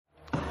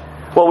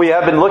Well, we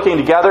have been looking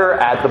together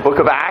at the book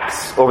of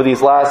Acts over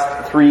these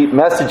last 3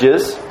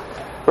 messages,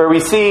 where we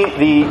see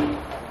the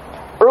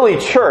early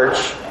church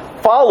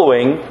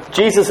following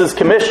Jesus'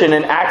 commission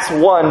in Acts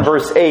 1,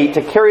 verse 8,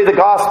 to carry the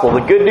gospel, the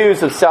good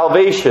news of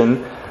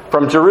salvation,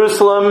 from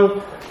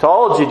Jerusalem to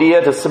all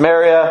Judea to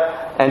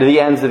Samaria and to the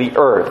ends of the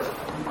earth.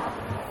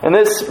 And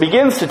this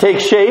begins to take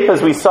shape,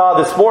 as we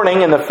saw this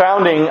morning, in the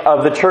founding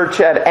of the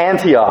church at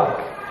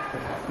Antioch.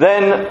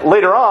 Then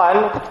later on,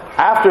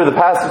 after the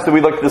passage that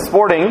we looked at this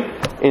morning,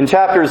 in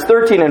chapters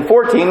 13 and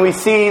 14, we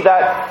see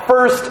that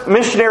first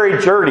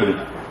missionary journey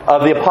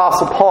of the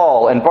Apostle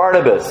Paul and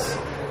Barnabas,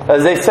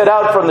 as they set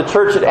out from the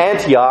church at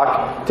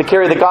Antioch to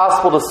carry the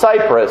gospel to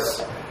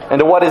Cyprus and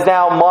to what is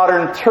now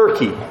modern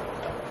Turkey,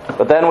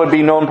 but then would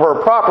be known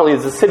more properly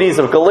as the cities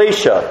of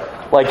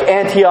Galatia, like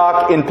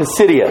Antioch in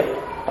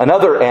Pisidia,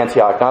 another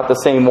Antioch, not the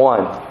same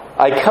one,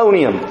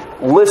 Iconium,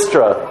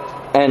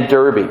 Lystra, and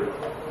Derbe.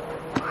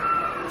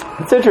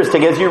 It's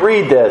interesting as you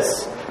read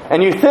this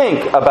and you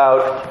think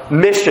about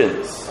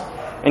missions,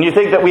 and you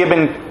think that we have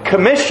been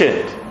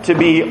commissioned to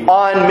be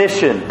on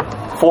mission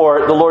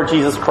for the Lord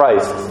Jesus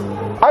Christ.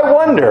 I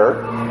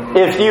wonder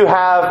if you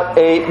have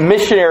a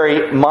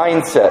missionary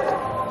mindset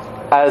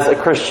as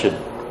a Christian.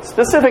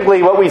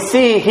 Specifically, what we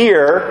see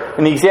here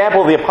in the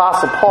example of the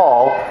Apostle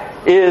Paul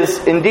is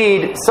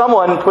indeed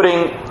someone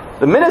putting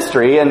the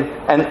ministry and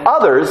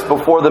others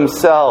before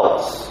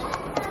themselves.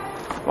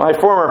 My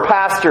former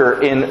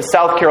pastor in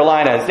South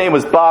Carolina, his name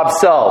was Bob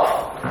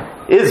Self,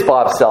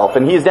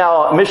 and he's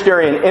now a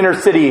missionary in inner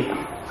city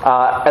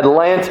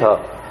Atlanta.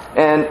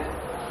 And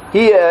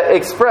he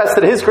expressed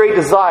that his great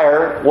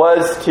desire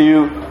was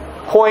to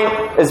point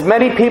as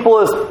many people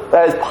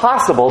as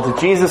possible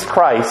to Jesus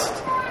Christ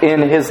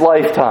in his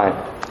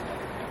lifetime.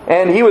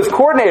 And he was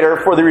coordinator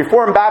for the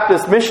Reformed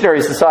Baptist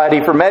Missionary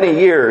Society for many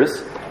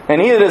years,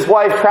 and he and his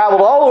wife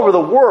traveled all over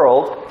the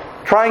world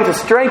trying to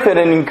strengthen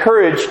and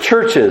encourage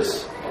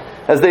churches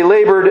as they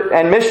labored,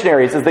 and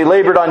missionaries as they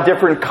labored on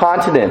different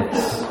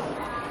continents.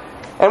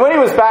 And when he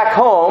was back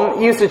home,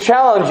 he used to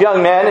challenge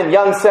young men and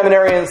young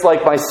seminarians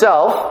like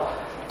myself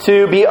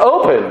to be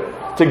open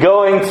to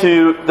going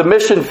to the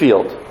mission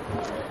field.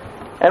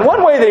 And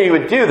one way that he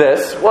would do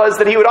this was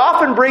that he would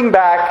often bring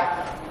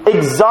back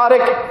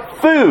exotic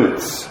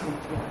foods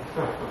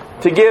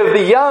to give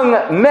the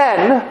young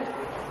men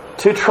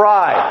to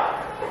try.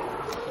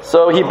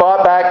 So he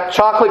brought back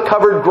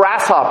chocolate-covered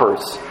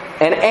grasshoppers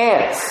and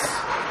ants.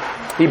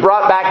 He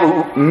brought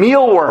back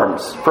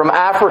mealworms from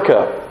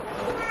Africa.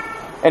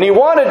 And he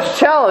wanted to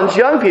challenge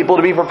young people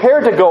to be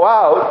prepared to go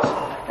out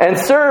and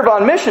serve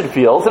on mission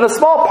fields. And a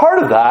small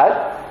part of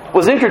that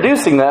was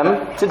introducing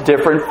them to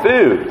different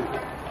food.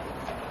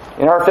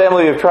 In our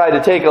family, we've tried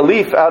to take a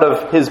leaf out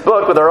of his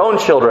book with our own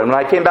children. When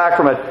I came back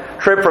from a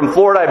trip from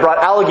Florida, I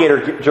brought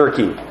alligator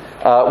jerky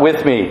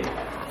with me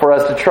for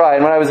us to try.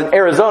 And when I was in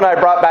Arizona, I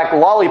brought back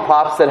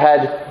lollipops that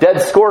had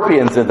dead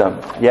scorpions in them.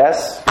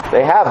 Yes,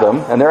 they have them,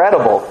 and they're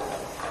edible.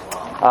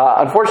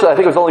 Unfortunately, I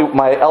think it was only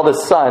my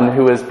eldest son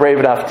who was brave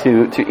enough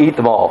to eat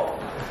them all.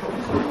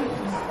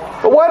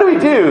 But why do we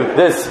do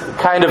this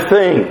kind of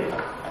thing?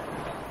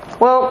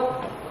 Well,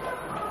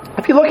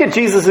 if you look at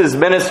Jesus'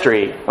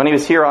 ministry when he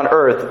was here on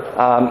earth,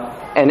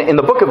 and in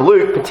the book of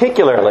Luke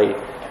particularly,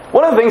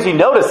 one of the things you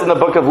notice in the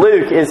book of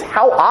Luke is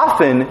how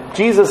often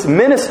Jesus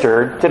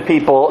ministered to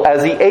people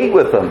as he ate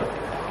with them.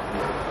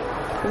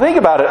 Think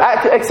about it.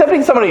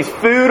 Accepting somebody's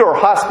food or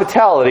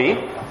hospitality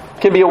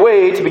can be a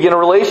way to begin a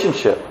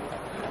relationship.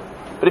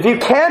 But if you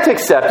can't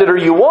accept it or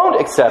you won't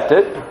accept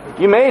it,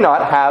 you may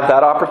not have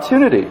that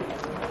opportunity.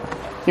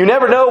 You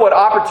never know what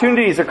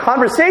opportunities or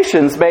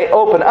conversations may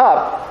open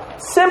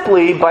up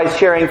simply by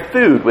sharing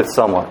food with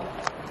someone.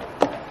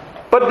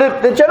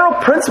 But the general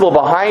principle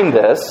behind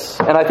this,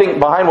 and I think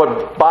behind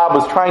what Bob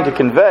was trying to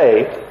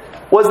convey,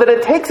 was that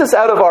it takes us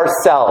out of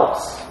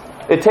ourselves.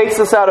 It takes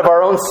us out of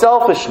our own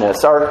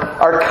selfishness,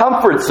 our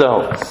comfort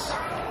zones.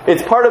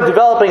 It's part of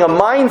developing a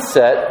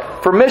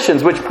mindset for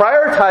missions which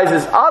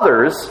prioritizes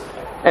others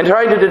and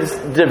trying to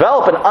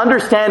develop an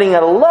understanding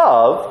and a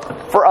love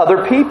for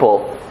other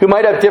people who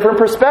might have different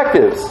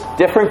perspectives,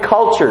 different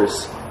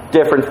cultures,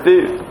 different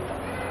food.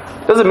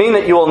 Doesn't mean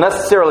that you will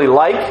necessarily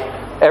like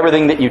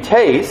everything that you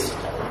taste,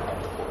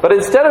 but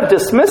instead of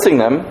dismissing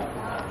them,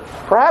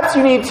 perhaps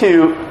you need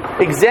to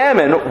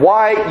examine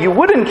why you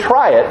wouldn't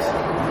try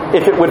it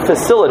if it would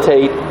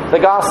facilitate the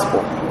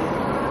gospel.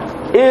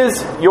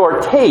 Is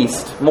your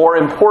taste more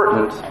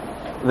important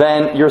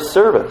than your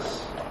service?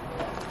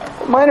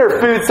 Minor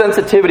food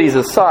sensitivities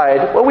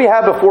aside, what we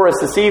have before us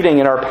this evening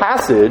in our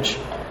passage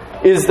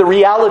is the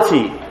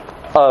reality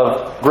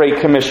of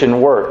Great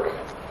Commission work.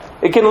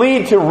 It can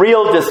lead to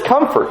real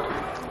discomfort,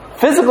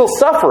 physical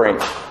suffering,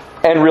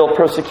 and real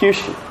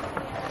persecution.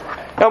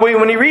 Now,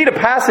 when you read a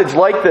passage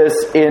like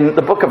this in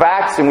the book of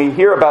Acts, and we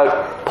hear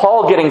about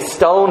Paul getting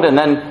stoned and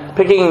then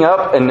picking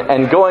up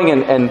and going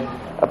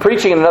and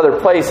preaching in another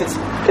place,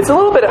 it's a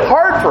little bit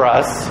hard for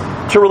us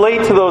to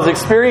relate to those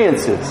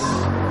experiences.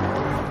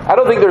 I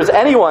don't think there's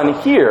anyone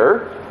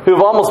here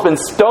who've almost been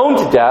stoned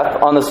to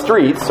death on the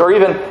streets, or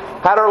even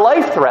had our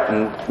life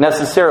threatened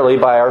necessarily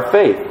by our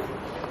faith.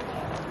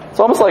 It's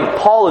almost like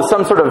Paul is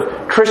some sort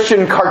of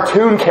Christian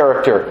cartoon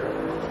character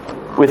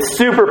with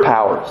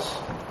superpowers.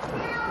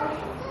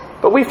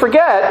 But we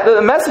forget that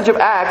the message of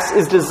Acts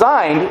is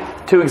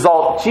designed to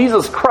exalt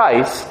Jesus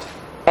Christ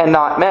and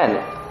not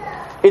men.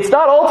 It's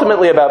not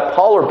ultimately about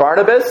Paul or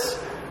Barnabas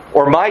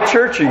or my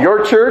church or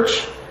your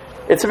church.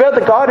 It's about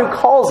the God who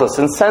calls us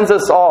and sends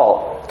us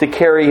all to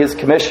carry His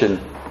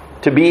commission,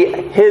 to be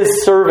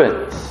His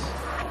servants.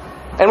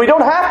 And we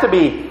don't have to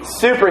be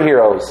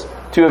superheroes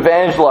to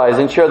evangelize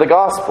and share the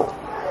gospel.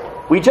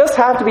 We just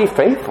have to be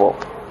faithful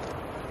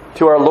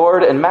to our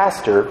Lord and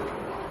Master,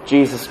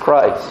 Jesus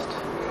Christ.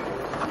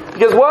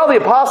 Because while the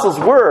apostles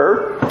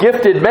were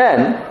gifted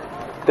men,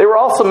 they were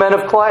also men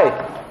of clay.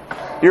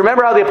 You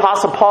remember how the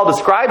Apostle Paul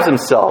describes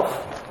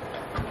himself?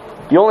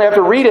 You only have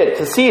to read it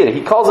to see it.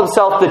 He calls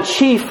himself the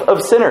chief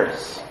of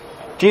sinners.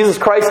 Jesus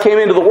Christ came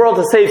into the world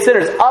to save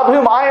sinners, of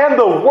whom I am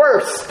the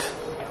worst,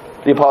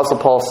 the Apostle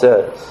Paul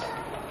says.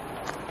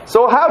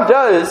 So how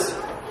does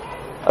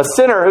a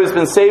sinner who's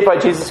been saved by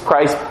Jesus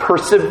Christ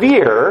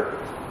persevere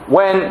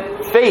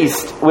when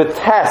faced with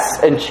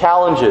tests and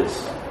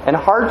challenges and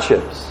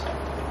hardships?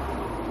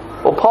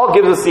 Well, Paul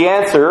gives us the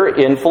answer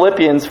in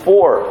Philippians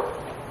 4.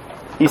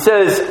 He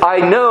says, I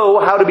know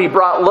how to be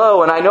brought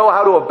low, and I know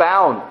how to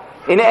abound.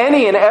 In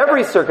any and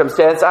every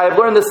circumstance, I have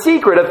learned the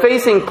secret of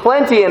facing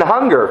plenty and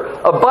hunger,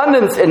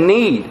 abundance and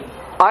need.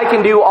 I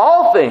can do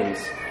all things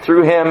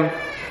through Him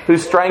who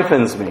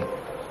strengthens me.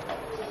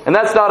 And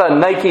that's not a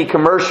Nike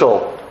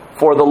commercial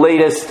for the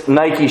latest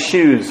Nike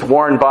shoes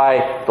worn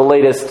by the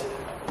latest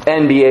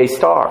NBA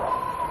star.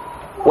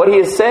 What he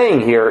is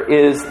saying here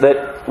is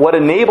that what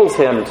enables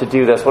him to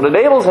do this, what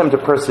enables him to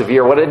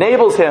persevere, what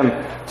enables him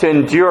to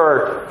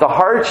endure the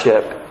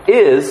hardship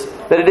is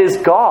that it is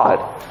God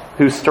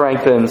who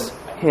strengthens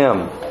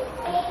him.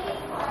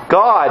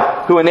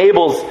 God who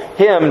enables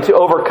him to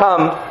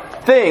overcome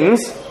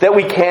things that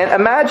we can't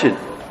imagine.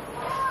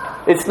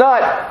 It's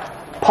not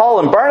Paul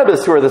and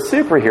Barnabas who are the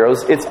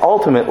superheroes, it's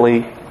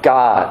ultimately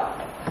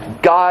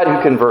God. God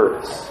who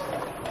converts.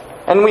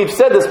 And we've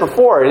said this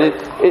before,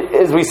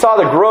 as we saw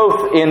the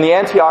growth in the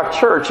Antioch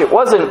church, it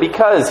wasn't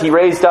because he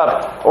raised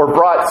up or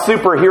brought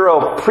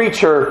superhero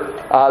preacher,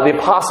 the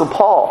Apostle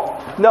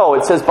Paul. No,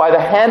 it says by the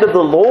hand of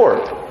the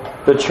Lord,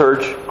 the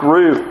church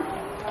grew.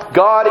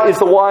 God is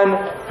the one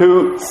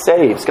who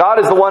saves. God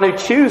is the one who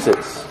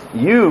chooses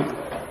you.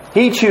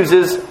 He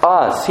chooses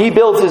us. He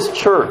builds His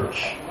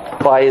church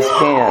by His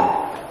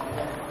hand.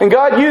 And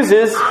God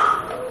uses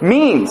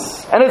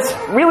means. And it's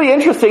really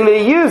interesting that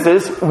He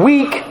uses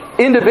weak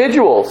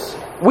individuals.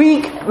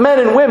 Weak men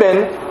and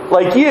women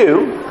like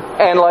you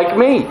and like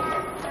me.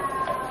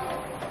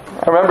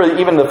 I remember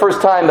even the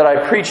first time that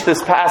I preached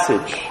this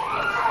passage,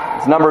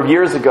 a number of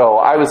years ago,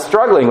 I was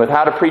struggling with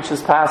how to preach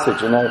this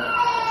passage. And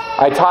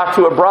I talked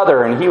to a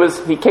brother, and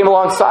he came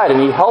alongside and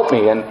he helped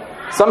me. And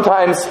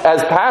sometimes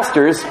as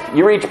pastors,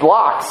 you reach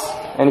blocks.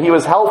 And he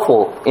was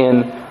helpful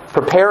in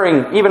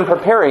preparing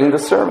the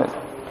sermon.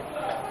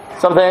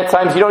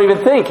 Sometimes you don't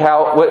even think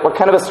what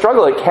kind of a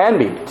struggle it can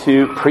be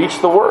to preach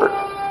the Word.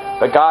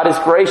 But God is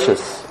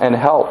gracious and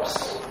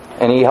helps.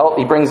 And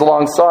He brings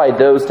alongside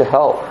those to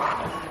help.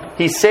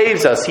 He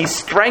saves us. He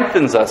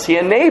strengthens us. He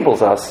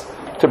enables us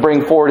to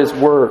bring forward His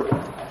Word.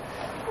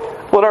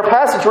 Well, in our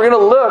passage, we're going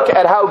to look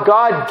at how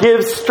God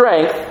gives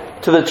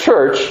strength to the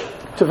church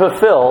to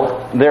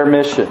fulfill their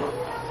mission.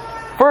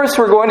 First,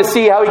 we're going to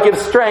see how He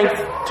gives strength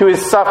to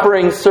His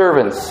suffering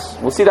servants.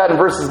 We'll see that in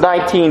verses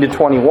 19 to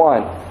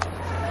 21.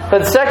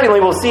 Then secondly,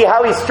 we'll see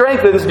how He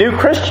strengthens new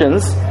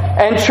Christians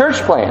and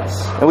church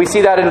plants. And we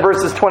see that in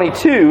verses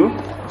 22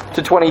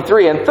 to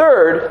 23. And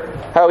third,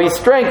 how He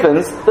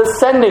strengthens the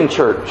sending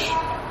church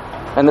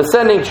and the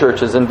sending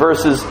churches in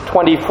verses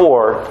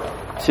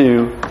 24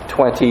 to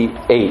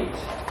 28.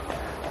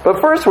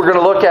 But first, we're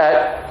going to look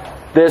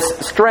at this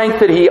strength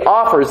that He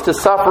offers to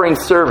suffering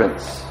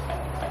servants.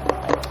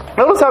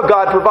 Notice how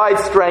God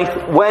provides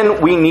strength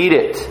when we need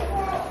it.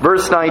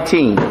 Verse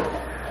 19.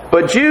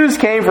 But Jews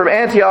came from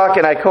Antioch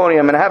and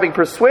Iconium, and having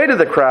persuaded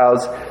the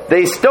crowds,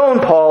 they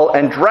stoned Paul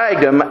and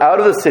dragged him out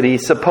of the city,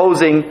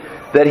 supposing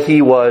that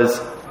he was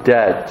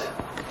dead.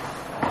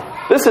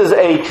 This is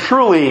a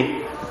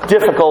truly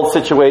difficult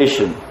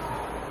situation.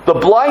 The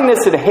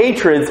blindness and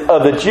hatred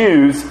of the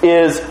Jews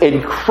is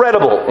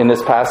incredible in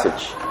this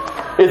passage.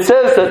 It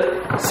says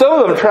that some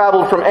of them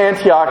traveled from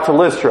Antioch to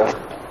Lystra.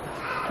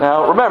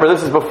 Now, remember,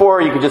 this is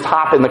before you could just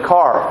hop in the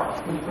car.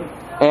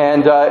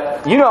 And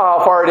you know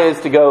how far it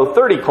is to go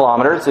 30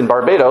 kilometers in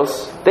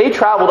Barbados. They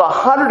traveled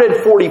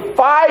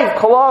 145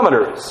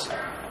 kilometers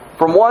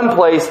from one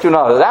place to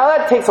another. Now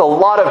that takes a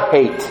lot of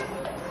hate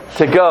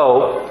to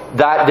go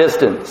that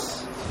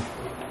distance.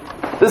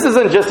 This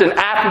isn't just an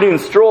afternoon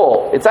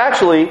stroll. It's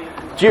actually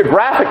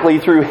geographically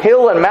through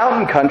hill and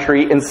mountain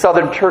country in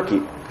southern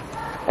Turkey.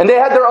 And they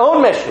had their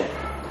own mission.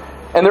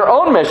 And their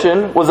own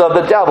mission was of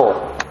the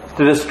devil,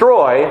 to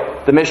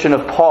destroy the mission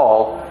of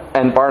Paul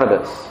and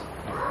Barnabas.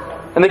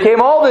 And they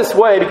came all this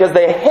way because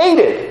they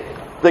hated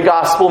the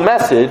gospel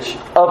message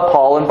of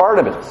Paul and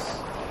Barnabas.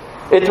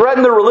 It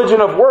threatened the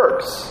religion of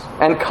works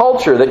and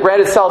culture that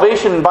granted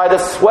salvation by the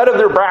sweat of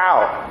their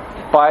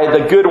brow, by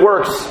the good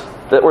works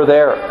that were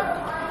there.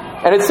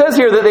 And it says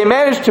here that they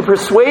managed to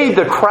persuade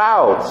the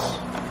crowds,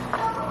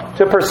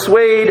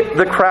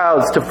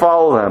 to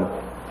follow them.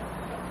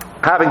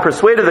 Having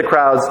persuaded the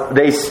crowds,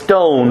 they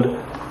stoned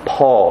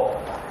Paul.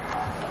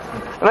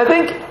 And I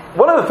think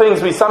one of the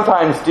things we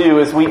sometimes do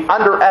is we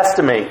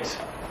underestimate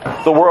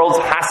the world's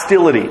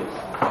hostility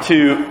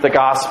to the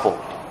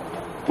gospel.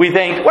 We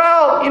think,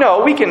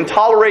 well, we can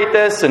tolerate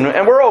this and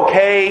we're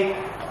okay.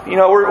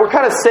 We're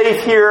kind of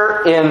safe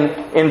here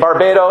in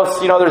Barbados.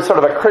 There's sort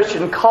of a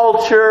Christian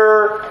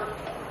culture.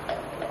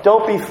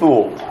 Don't be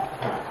fooled.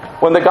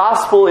 When the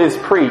gospel is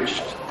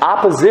preached,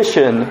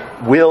 opposition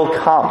will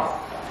come.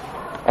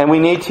 And we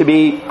need to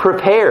be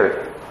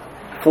prepared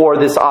for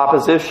this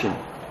opposition.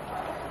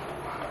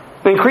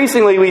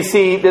 Increasingly, we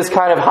see this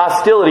kind of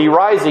hostility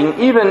rising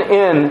even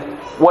in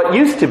what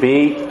used to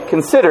be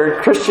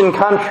considered Christian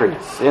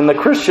countries, in the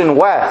Christian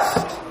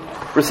West.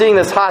 We're seeing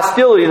this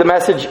hostility to the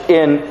message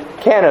in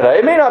Canada.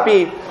 It may not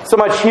be so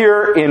much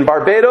here in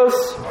Barbados,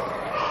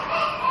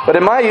 but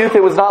in my youth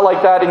it was not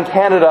like that in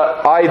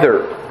Canada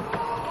either.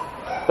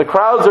 The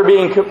crowds are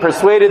being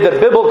persuaded that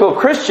biblical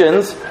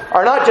Christians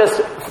are not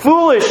just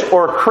foolish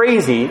or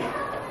crazy,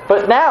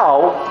 but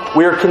now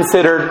we are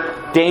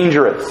considered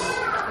dangerous.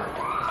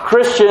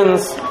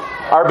 Christians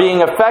are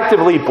being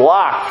effectively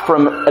blocked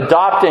from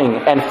adopting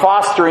and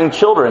fostering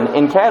children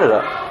in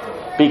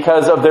Canada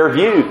because of their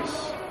views.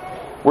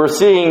 We're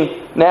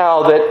seeing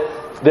now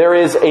that there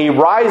is a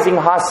rising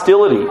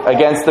hostility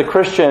against the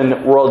Christian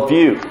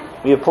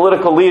worldview. We have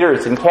political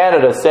leaders in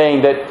Canada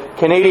saying that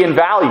Canadian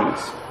values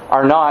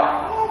are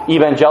not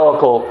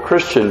evangelical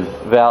Christian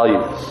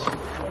values.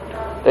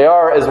 They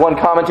are, as one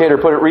commentator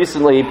put it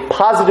recently,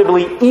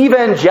 positively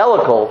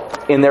evangelical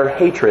in their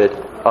hatred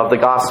of the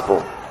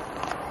gospel.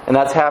 And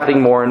that's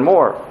happening more and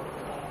more.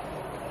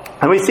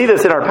 And we see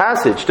this in our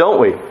passage, don't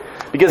we?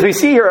 Because we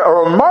see here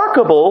a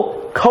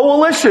remarkable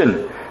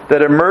coalition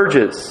that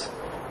emerges.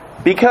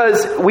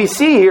 Because we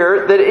see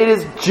here that it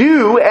is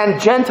Jew and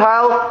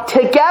Gentile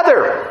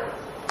together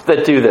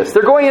that do this.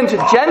 They're going into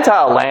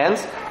Gentile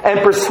lands and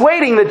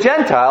persuading the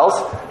Gentiles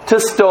to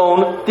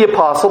stone the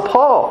Apostle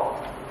Paul.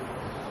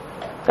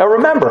 Now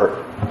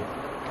remember,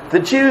 the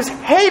Jews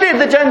hated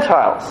the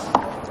Gentiles.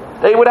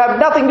 They would have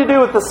nothing to do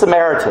with the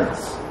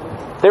Samaritans.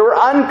 They were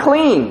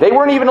unclean. They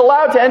weren't even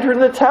allowed to enter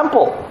the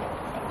temple.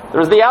 There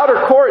was the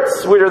outer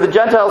courts where the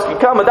Gentiles could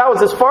come, but that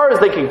was as far as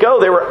they could go.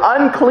 They were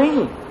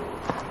unclean.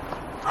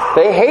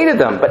 They hated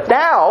them. But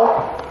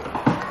now,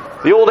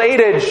 the old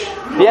adage,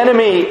 the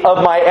enemy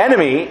of my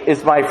enemy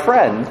is my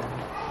friend,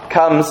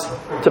 comes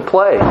to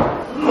play.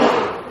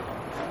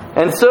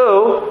 And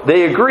so,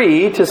 they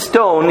agree to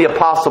stone the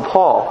Apostle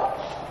Paul.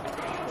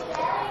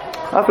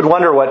 I often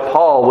wonder what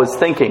Paul was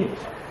thinking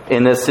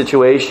in this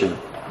situation.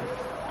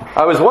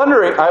 I was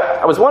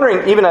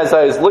wondering, even as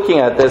I was looking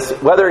at this,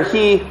 whether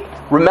he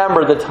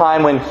remembered the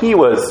time when he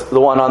was the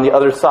one on the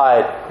other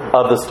side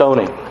of the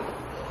stoning.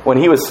 When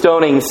he was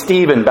stoning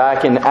Stephen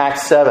back in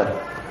Acts 7.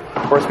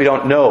 Of course, we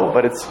don't know,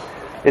 but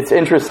it's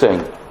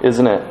interesting,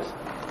 isn't it?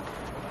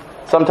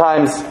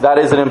 Sometimes that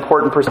is an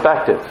important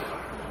perspective.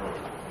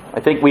 I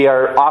think we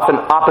are often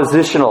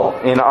oppositional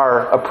in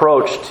our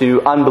approach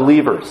to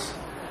unbelievers.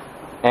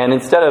 And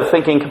instead of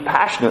thinking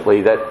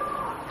compassionately that,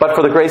 but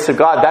for the grace of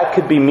God, that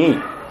could be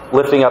me,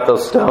 lifting up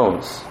those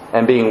stones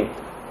and being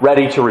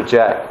ready to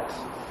reject.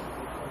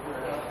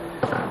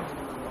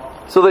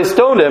 So they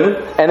stoned him,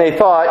 and they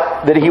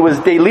thought that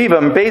they leave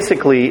him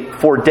basically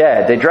for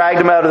dead. They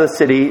dragged him out of the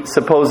city,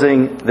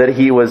 supposing that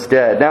he was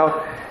dead.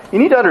 Now, you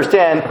need to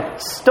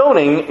understand,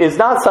 stoning is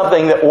not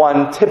something that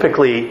one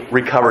typically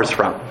recovers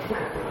from.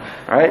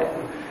 Right?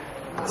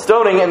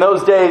 Stoning in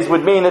those days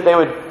would mean that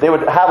they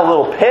would have a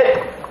little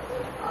pit,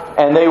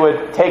 and they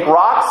would take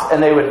rocks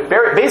and they would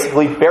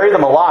basically bury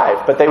them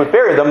alive. But they would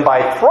bury them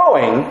by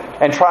throwing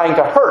and trying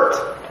to hurt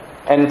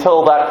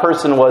until that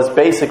person was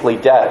basically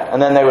dead.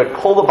 And then they would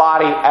pull the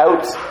body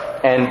out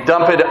and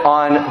dump it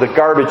on the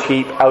garbage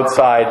heap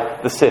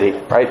outside the city.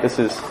 Right? This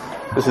is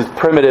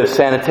primitive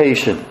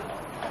sanitation.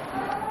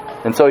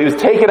 And so he was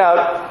taken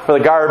out for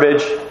the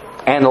garbage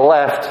and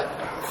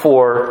left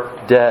for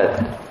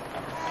dead.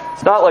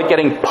 It's not like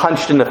getting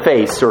punched in the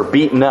face or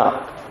beaten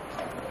up.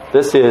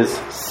 This is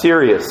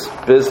serious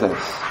business.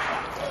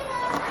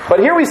 But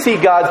here we see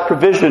God's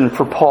provision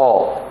for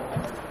Paul.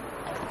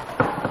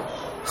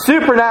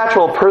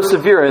 Supernatural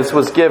perseverance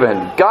was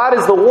given. God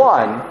is the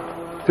one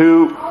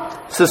who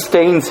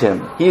sustains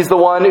him. He's the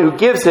one who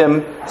gives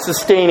him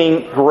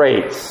sustaining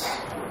grace.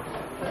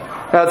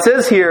 Now it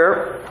says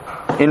here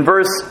in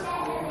verse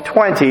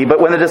 20, but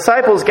when the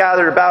disciples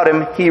gathered about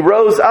him, he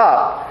rose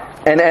up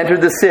and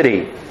entered the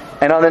city.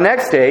 And on the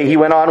next day, he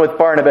went on with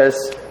Barnabas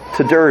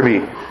to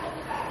Derbe.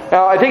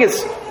 Now, I think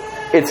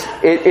it's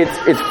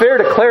fair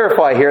to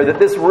clarify here that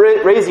this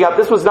raising up,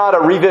 this was not a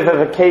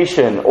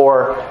revivification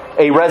or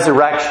a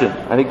resurrection.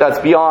 I think that's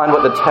beyond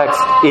what the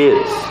text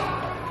is.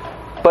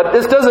 But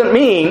this doesn't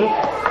mean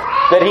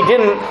that he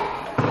didn't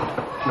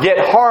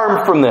get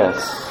harmed from this.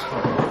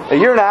 A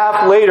year and a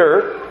half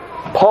later,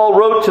 Paul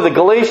wrote to the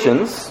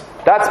Galatians.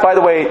 That's, by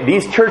the way,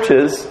 these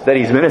churches that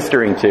he's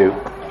ministering to.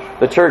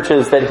 The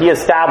churches that he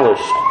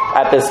established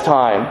at this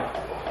time.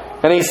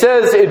 And he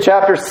says in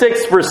chapter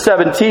 6, verse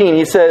 17,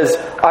 he says,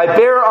 I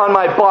bear on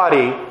my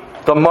body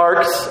the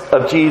marks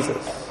of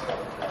Jesus.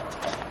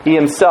 He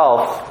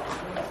himself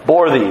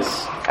bore these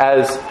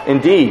as,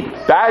 indeed,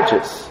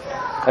 badges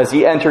as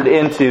he entered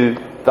into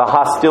the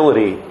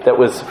hostility that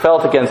was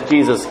felt against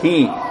Jesus.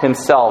 He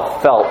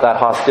himself felt that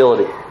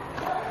hostility.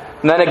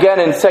 And then again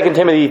in 2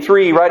 Timothy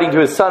 3, writing to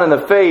his son in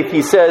the faith,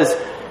 he says,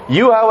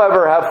 you,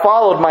 however, have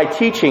followed my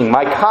teaching,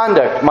 my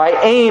conduct, my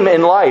aim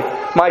in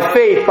life, my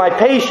faith, my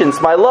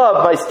patience, my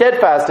love, my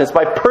steadfastness,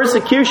 my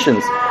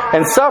persecutions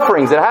and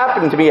sufferings that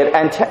happened to me at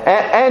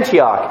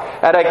Antioch,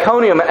 at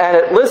Iconium, and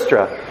at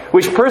Lystra,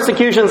 which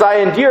persecutions I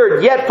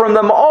endured, yet from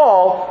them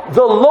all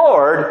the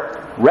Lord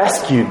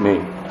rescued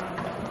me.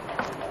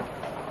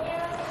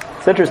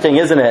 It's interesting,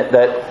 isn't it,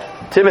 that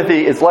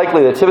it's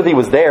likely that Timothy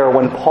was there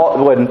when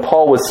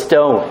Paul was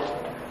stoned.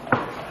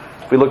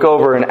 If we look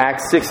over in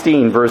Acts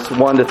 16, verse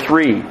 1 to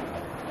 3,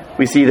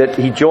 we see that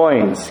he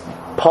joins.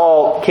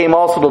 Paul came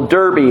also to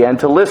Derbe and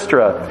to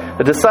Lystra.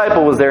 A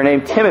disciple was there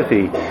named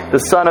Timothy, the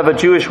son of a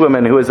Jewish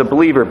woman who is a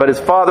believer, but his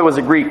father was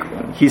a Greek.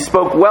 He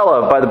spoke well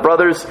of by the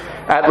brothers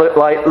at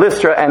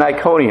Lystra and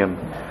Iconium.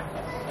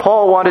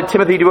 Paul wanted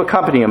Timothy to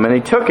accompany him, and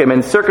he took him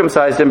and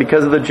circumcised him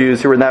because of the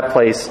Jews who were in that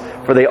place,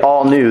 for they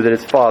all knew that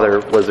his father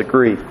was a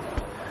Greek.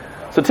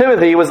 So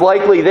Timothy was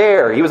likely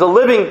there. He was a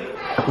living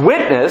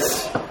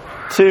witness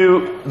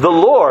to the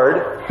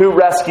Lord who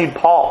rescued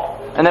Paul.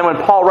 And then when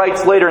Paul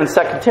writes later in 2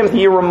 Timothy,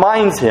 he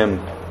reminds him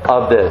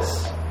of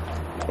this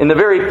in the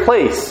very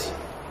place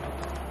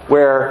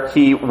where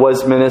he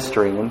was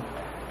ministering. And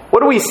what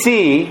do we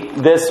see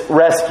this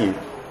rescue?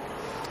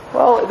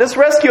 Well, this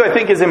rescue, I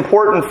think, is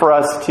important for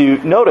us to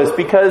notice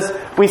because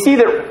we see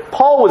that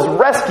Paul was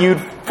rescued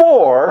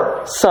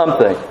for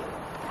something.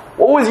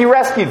 What was he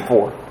rescued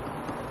for?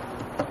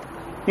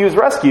 He was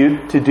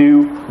rescued to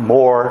do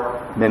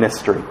more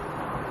ministry.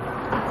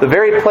 The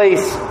very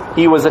place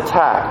he was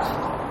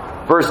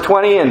attacked. Verse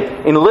 20,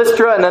 in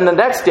Lystra, and then the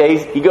next day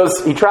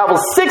he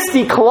travels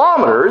 60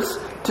 kilometers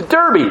to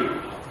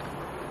Derbe.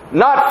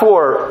 Not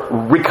for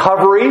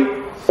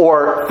recovery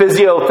or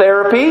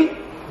physiotherapy,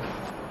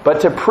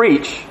 but to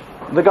preach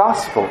the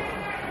gospel.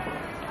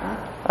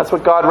 That's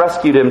what God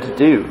rescued him to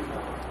do.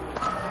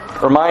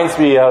 Reminds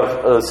me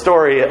of a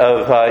story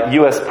of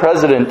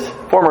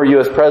former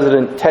U.S.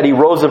 President Teddy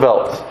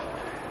Roosevelt.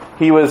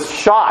 He was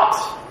shot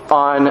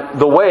on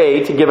the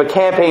way to give a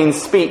campaign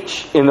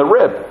speech in the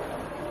rib.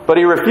 But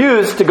he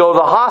refused to go to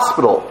the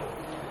hospital.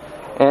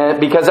 And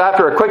because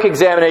after a quick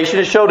examination,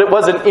 it showed it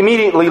wasn't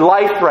immediately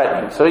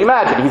life-threatening. So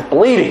imagine, he's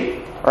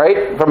bleeding,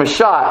 right, from a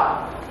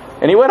shot.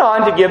 And he went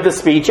on to give the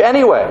speech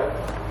anyway.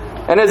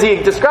 And as he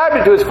described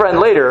it to his friend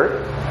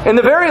later, in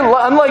the very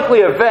unlikely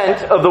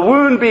event of the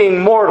wound being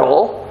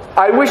mortal,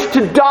 I wish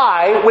to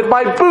die with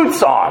my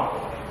boots on.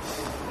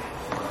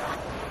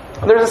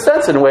 And there's a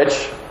sense in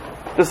which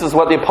this is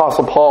what the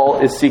Apostle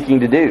Paul is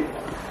seeking to do.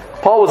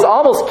 Paul was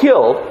almost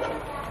killed,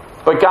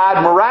 but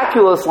God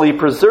miraculously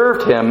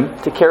preserved him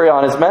to carry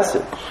on his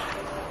message.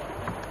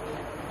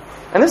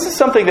 And this is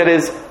something that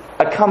is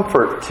a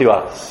comfort to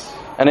us,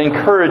 an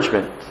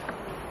encouragement.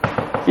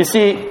 You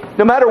see,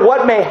 no matter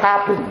what may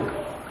happen,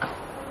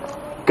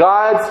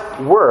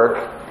 God's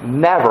work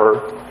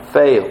never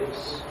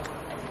fails.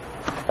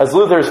 As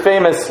Luther's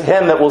famous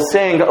hymn that we'll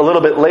sing a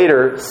little bit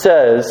later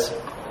says,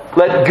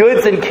 let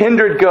goods and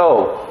kindred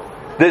go,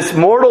 this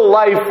mortal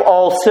life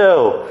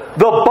also.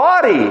 The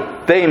body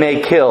they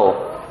may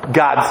kill,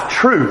 God's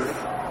truth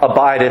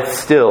abideth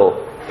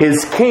still.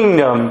 His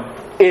kingdom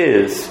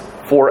is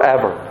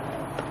forever.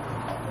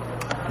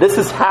 This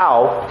is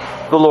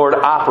how the Lord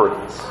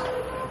operates.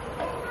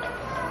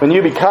 When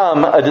you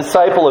become a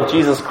disciple of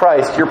Jesus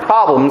Christ, your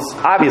problems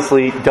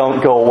obviously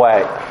don't go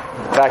away.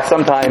 In fact,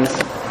 sometimes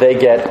they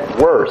get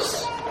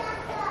worse.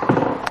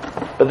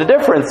 But the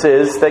difference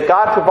is that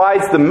God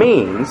provides the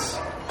means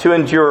to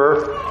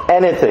endure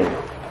anything.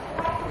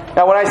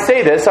 Now, when I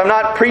say this, I'm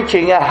not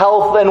preaching a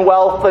health and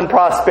wealth and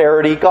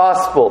prosperity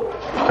gospel.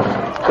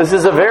 This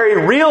is a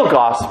very real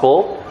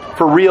gospel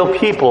for real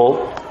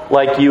people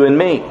like you and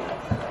me.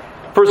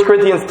 1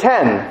 Corinthians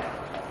 10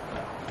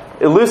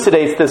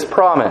 elucidates this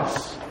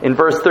promise. In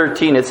verse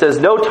 13, it says,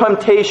 no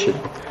temptation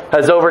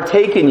has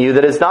overtaken you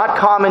that is not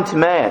common to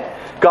man.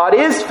 God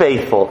is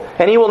faithful,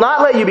 and He will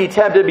not let you be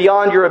tempted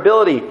beyond your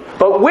ability.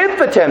 But with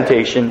the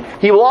temptation,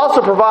 He will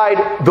also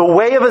provide the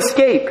way of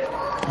escape,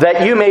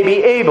 that you may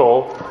be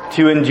able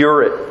to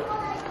endure it.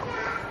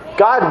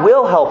 God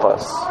will help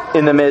us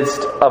in the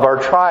midst of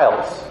our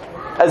trials.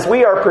 As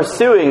we are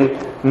pursuing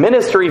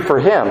ministry for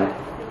Him,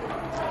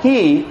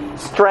 He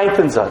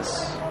strengthens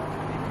us.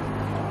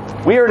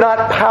 We are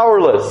not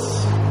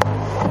powerless.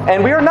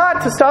 And we are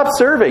not to stop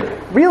serving,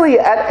 really,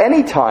 at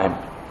any time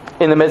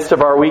in the midst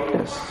of our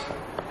weakness.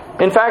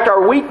 In fact,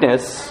 our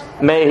weakness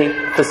may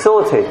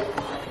facilitate it.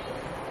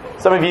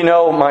 Some of you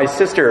know my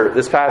sister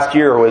this past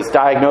year was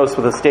diagnosed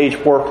with a stage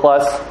 4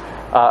 plus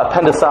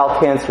appendicitis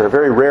cancer, a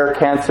very rare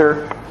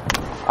cancer,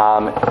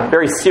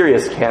 very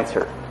serious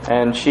cancer.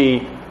 And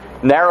she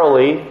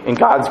narrowly, in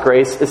God's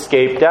grace,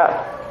 escaped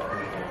death.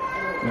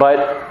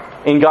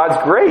 But in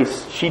God's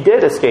grace, she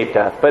did escape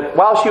death. But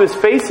while she was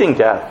facing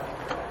death,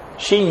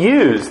 she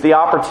used the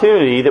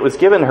opportunity that was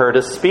given her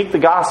to speak the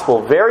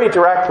gospel very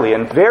directly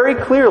and very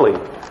clearly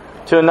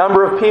to a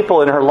number of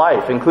people in her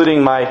life,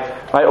 including my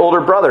older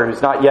brother,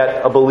 who's not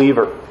yet a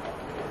believer.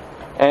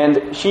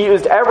 And she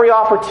used every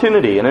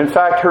opportunity, and in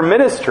fact, her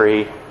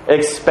ministry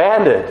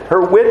expanded,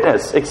 her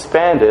witness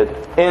expanded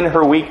in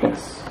her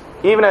weakness,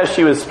 even as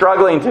she was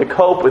struggling to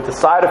cope with the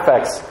side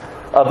effects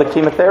of the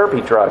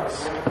chemotherapy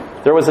drugs.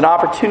 There was an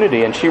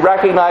opportunity, and she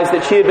recognized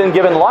that she had been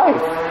given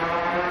life.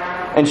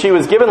 And she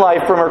was given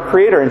life from her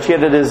Creator, and she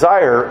had a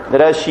desire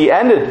that as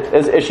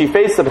she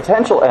faced the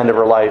potential end of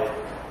her life,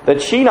 that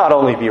she not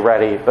only be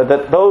ready, but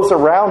that those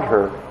around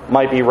her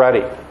might be ready.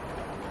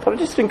 So I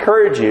just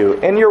encourage you,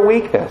 in your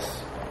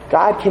weakness,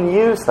 God can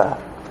use that.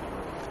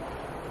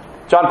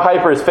 John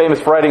Piper is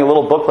famous for writing a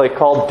little booklet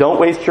called Don't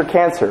Waste Your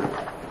Cancer.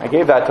 I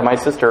gave that to my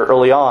sister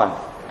early on.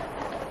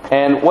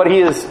 And what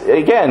he is,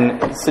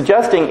 again,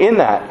 suggesting in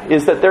that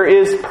is that there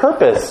is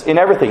purpose in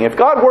everything. If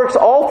God works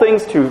all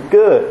things to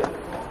good,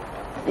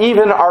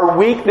 even our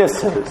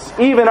weaknesses,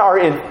 even our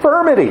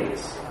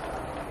infirmities,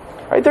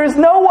 right? There is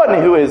no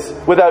one who is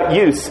without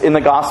use in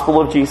the gospel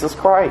of Jesus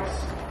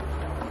Christ.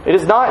 It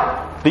is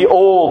not the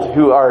old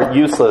who are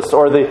useless,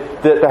 or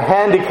the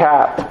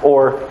handicapped,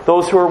 or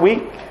those who are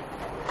weak.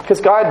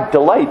 Because God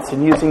delights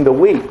in using the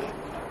weak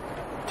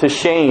to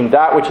shame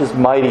that which is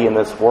mighty in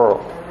this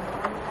world.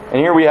 And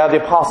here we have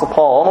the Apostle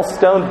Paul, almost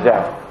stoned to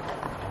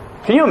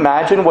death. Can you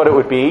imagine what it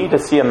would be to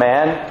see a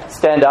man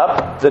stand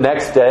up the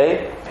next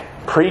day,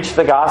 preach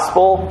the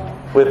gospel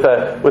with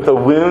the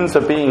wounds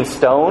of being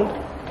stoned?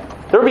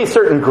 There would be a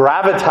certain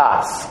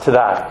gravitas to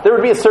that. There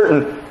would be a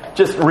certain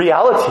just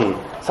reality.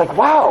 It's like,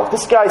 wow,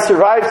 this guy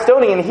survived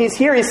stoning and he's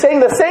here, he's saying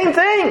the same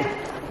thing.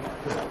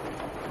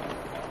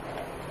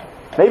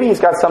 Maybe he's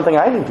got something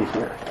I need to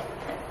hear.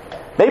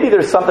 Maybe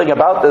there's something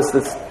about this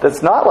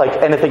that's not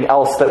like anything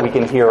else that we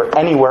can hear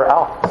anywhere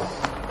else.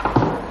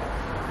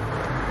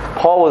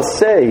 Paul was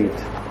saved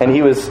and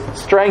he was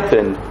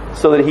strengthened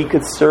so that he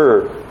could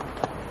serve.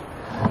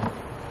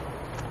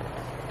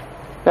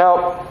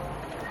 Now,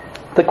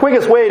 the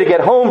quickest way to get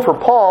home for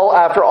Paul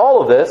after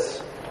all of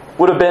this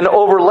would have been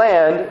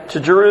overland to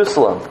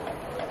Jerusalem.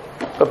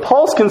 But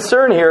Paul's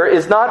concern here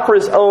is not for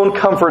his own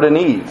comfort and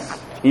ease.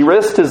 He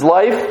risked his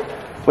life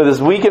with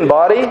his weakened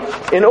body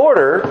in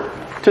order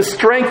to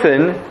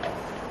strengthen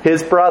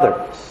his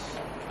brothers.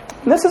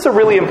 And this is a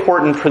really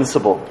important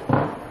principle.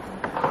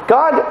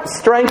 God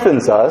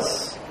strengthens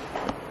us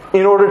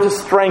in order to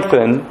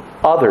strengthen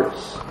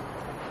others.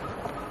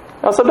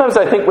 Now, sometimes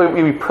I think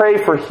we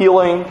pray for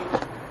healing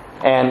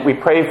and we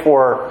pray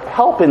for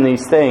help in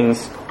these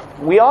things.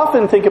 We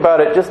often think about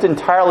it just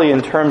entirely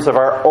in terms of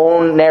our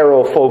own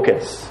narrow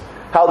focus,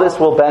 how this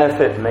will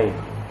benefit me.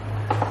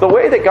 The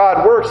way that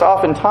God works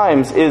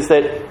oftentimes is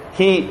that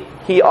He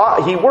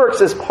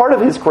works as part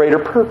of His greater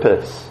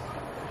purpose.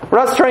 We're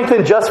not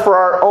strengthened just for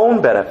our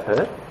own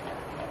benefit.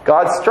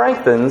 God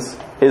strengthens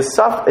His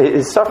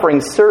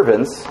suffering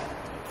servants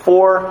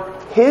for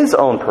His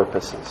own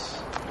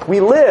purposes. We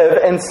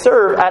live and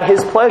serve at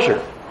His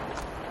pleasure.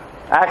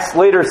 Acts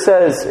later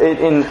says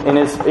in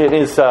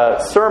his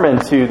sermon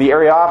to the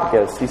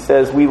Areopagus, he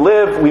says, we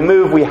live, we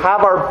move, we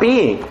have our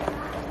being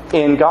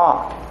in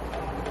God.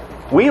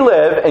 We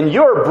live and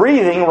you're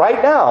breathing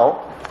right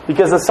now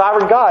because the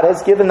sovereign God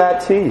has given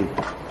that to you.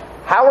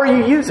 How are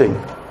you using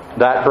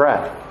that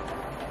breath?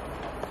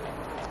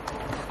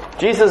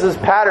 Jesus'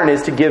 pattern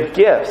is to give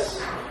gifts.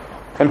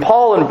 And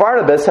Paul and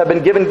Barnabas have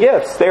been given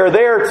gifts. They are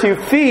there to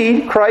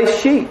feed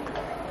Christ's sheep.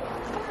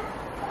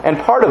 And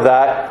part of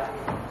that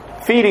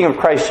feeding of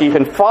Christ's sheep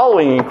and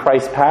following in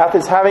Christ's path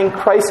is having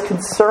Christ's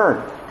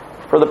concern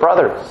for the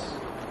brothers.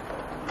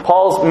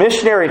 Paul's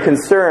missionary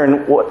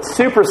concern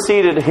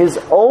superseded his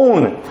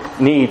own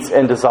needs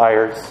and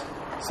desires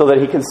so that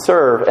he can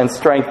serve and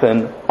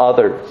strengthen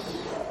others.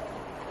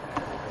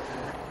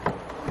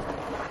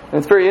 And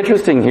it's very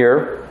interesting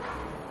here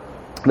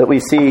that we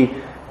see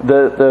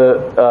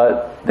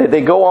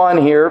they go on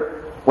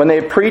here when they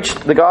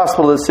preached the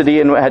gospel to the city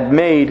and had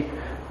made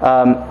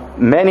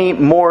many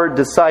more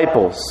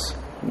disciples.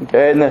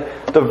 Okay? And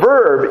the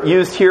verb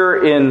used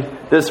here in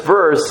this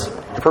verse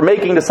for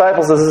making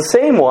disciples is the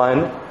same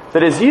one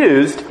that is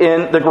used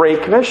in the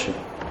Great Commission.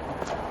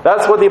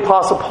 That's what the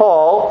Apostle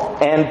Paul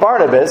and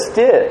Barnabas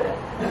did.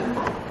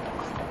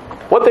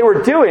 What they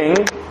were doing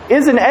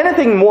isn't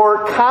anything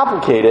more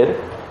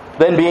complicated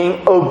than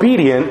being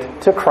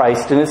obedient to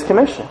Christ and His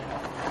commission.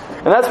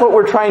 And that's what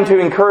we're trying to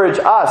encourage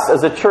us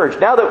as a church.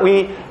 Now that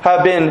we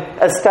have been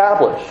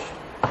established,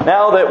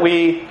 now that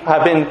we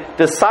have been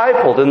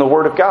discipled in the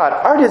Word of God,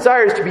 our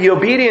desire is to be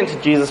obedient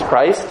to Jesus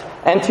Christ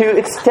and to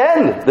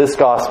extend this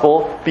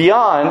gospel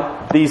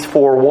beyond these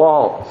four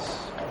walls.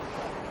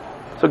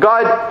 So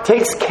God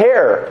takes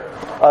care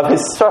of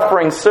His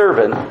suffering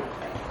servant,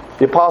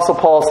 the Apostle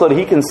Paul, so that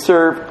he can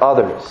serve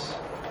others.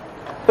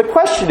 The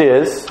question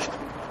is,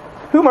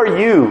 whom are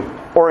you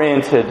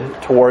oriented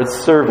towards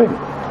serving?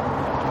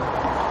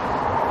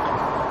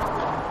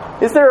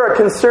 Is there a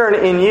concern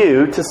in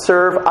you to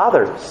serve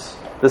others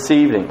this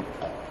evening?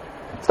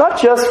 It's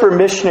not just for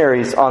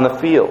missionaries on the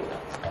field.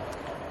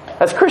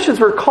 As Christians,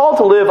 we're called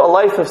to live a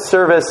life of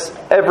service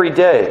every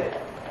day.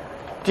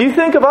 Do you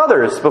think of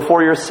others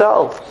before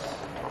yourselves?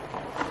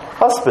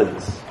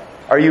 Husbands,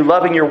 are you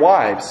loving your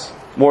wives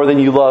more than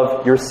you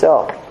love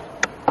yourself?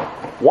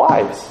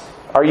 Wives,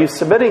 are you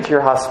submitting to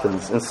your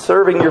husbands and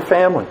serving your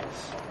families?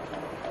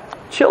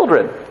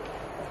 Children,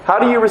 how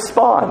do you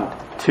respond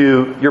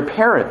to your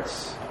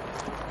parents?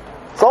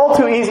 It's all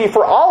too easy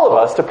for all of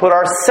us to put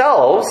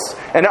ourselves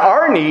and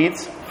our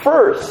needs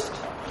first.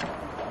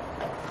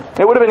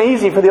 It would have been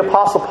easy for the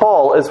Apostle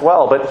Paul as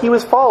well, but he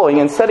was following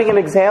and setting an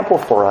example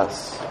for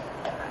us.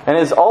 And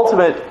his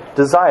ultimate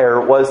desire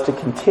was to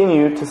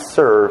continue to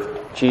serve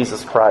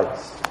Jesus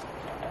Christ.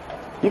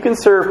 You can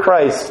serve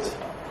Christ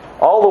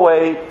all the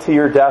way to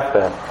your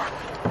deathbed.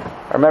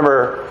 I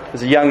remember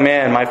as a young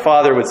man, my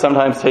father would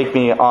sometimes take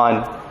me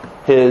on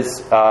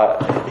his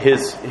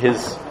hospital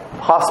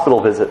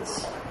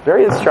visits.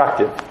 Very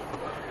instructive.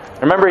 I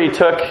remember he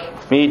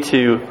took me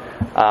to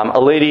a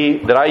lady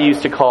that I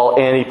used to call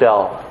Annie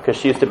Bell, because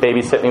she used to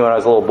babysit me when I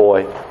was a little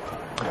boy.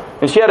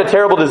 And she had a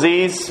terrible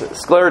disease,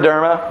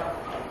 scleroderma,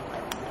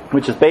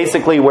 which is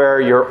basically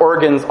where your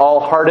organs all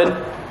harden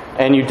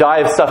and you die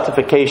of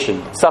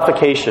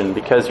suffocation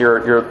because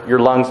your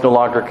lungs no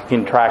longer can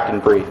contract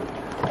and breathe.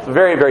 It's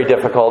very, very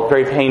difficult,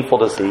 very painful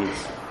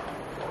disease.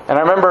 And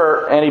I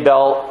remember Annie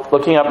Bell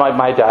looking up at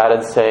my dad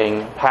and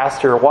saying,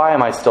 "Pastor, why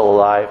am I still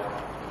alive?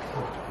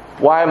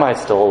 Why am I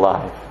still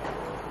alive?"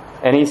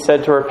 And he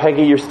said to her,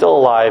 "Peggy, you're still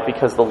alive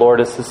because the Lord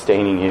is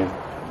sustaining you.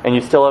 And you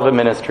still have a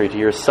ministry to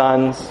your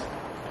sons,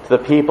 to the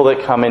people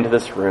that come into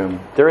this room.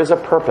 There is a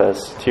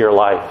purpose to your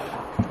life."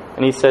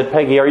 And he said,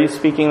 "Peggy, are you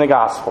speaking the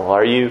gospel?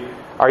 Are you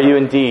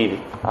indeed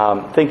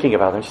thinking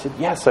about them?" She said,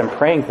 "Yes, I'm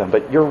praying them.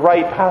 But you're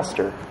right,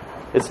 Pastor.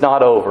 It's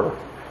not over."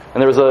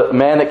 And there was a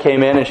man that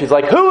came in and she's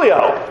like,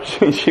 "Julio!"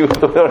 She's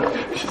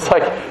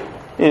like,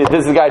 this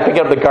is the guy picking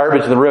up the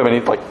garbage in the room, and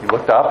he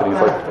looked up and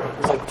he's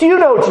like, "Do you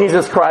know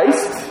Jesus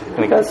Christ?"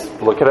 And the guy's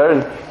looking at her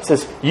and he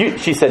says,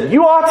 she said,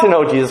 "You ought to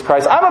know Jesus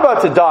Christ. I'm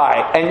about to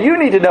die, and you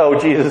need to know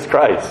Jesus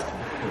Christ."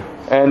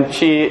 And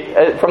she,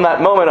 from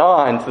that moment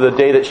on to the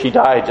day that she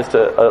died, just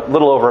a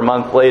little over a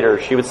month later,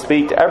 she would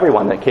speak to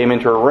everyone that came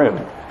into her room,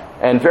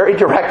 and very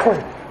directly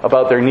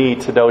about their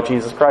need to know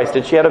Jesus Christ.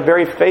 And she had a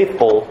very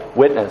faithful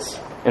witness.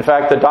 In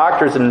fact, the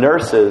doctors and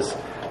nurses,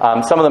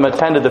 some of them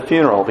attended the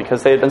funeral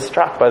because they had been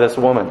struck by this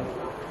woman,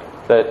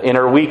 that in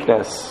her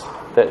weakness,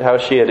 that how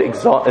she had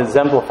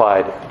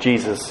exemplified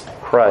Jesus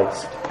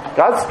Christ.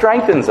 God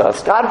strengthens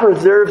us. God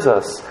preserves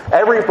us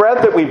every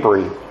breath that we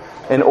breathe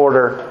in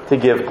order to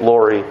give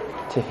glory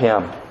to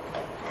Him.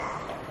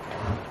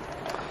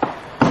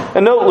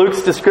 And note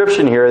Luke's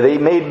description here. They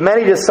made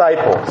many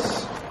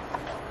disciples.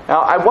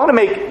 Now, I want to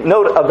make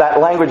note of that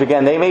language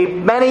again. They made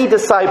many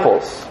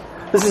disciples.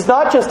 This is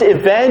not just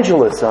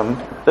evangelism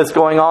that's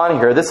going on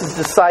here. This is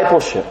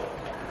discipleship.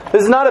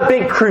 This is not a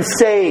big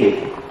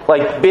crusade,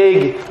 like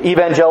big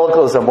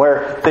evangelicalism,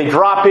 where they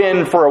drop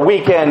in for a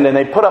weekend and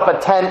they put up a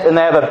tent and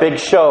they have a big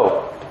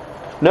show.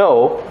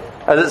 No,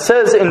 as it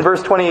says in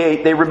verse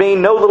 28, they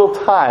remained no little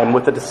time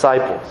with the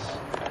disciples.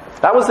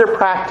 That was their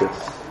practice.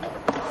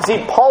 You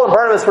see, Paul and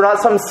Barnabas were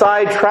not some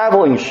side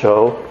traveling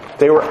show.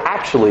 They were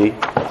actually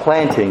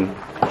planting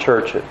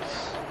churches.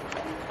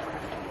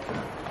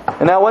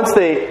 And now once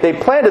they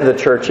planted the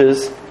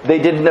churches, they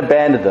didn't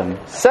abandon them.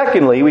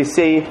 Secondly, we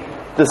see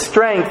the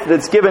strength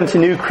that's given to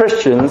new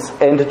Christians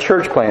and to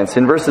church plants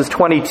in verses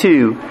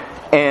 22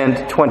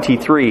 and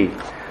 23.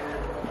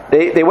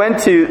 They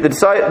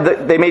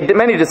made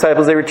many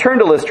disciples. They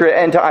returned to Lystra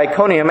and to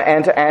Iconium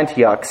and to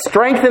Antioch,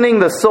 strengthening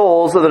the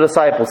souls of the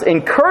disciples,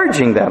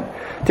 encouraging them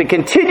to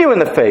continue in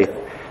the faith,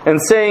 and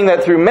saying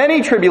that through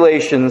many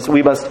tribulations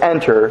we must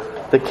enter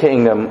the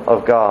kingdom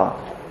of God.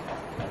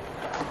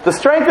 The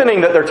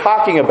strengthening that they're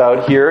talking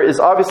about here is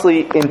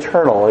obviously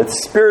internal.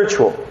 It's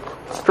spiritual,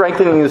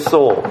 strengthening the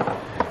soul.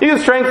 You can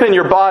strengthen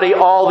your body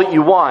all that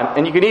you want,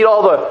 and you can eat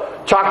all the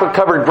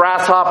chocolate-covered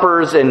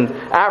grasshoppers and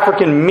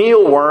African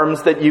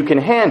mealworms that you can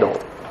handle.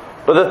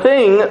 But the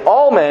thing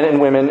all men and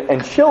women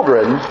and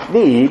children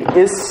need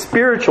is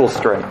spiritual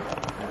strength.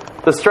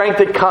 The strength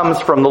that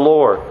comes from the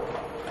Lord.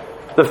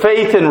 The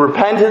faith and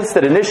repentance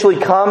that initially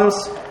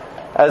comes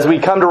as we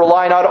come to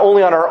rely not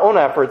only on our own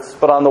efforts,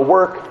 but on the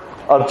work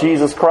of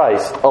Jesus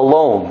Christ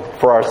alone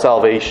for our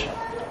salvation.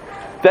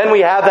 Then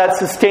we have that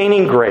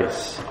sustaining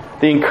grace,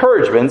 the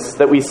encouragements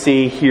that we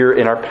see here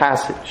in our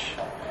passage.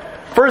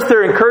 First,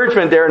 their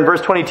encouragement there in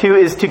verse 22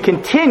 is to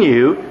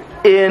continue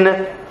in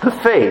the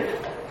faith.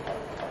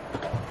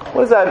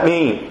 What does that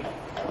mean?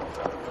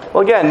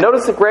 Well, again,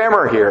 notice the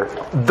grammar here.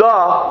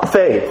 The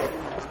faith.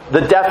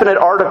 The definite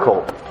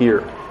article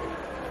here.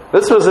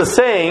 This was a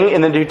saying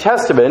in the New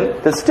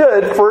Testament that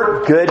stood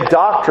for good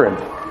doctrine.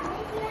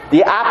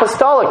 The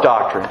apostolic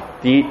doctrine.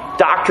 The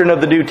doctrine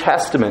of the New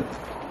Testament.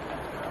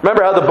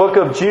 Remember how the book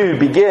of Jude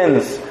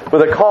begins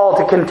with a call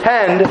to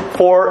contend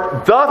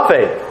for the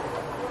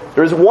faith.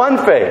 There's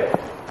one faith.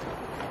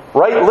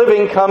 Right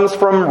living comes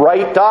from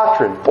right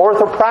doctrine.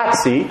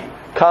 Orthopraxy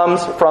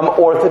comes from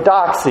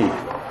orthodoxy.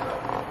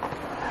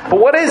 But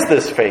what is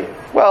this faith?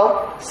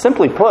 Well,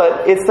 simply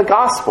put, it's the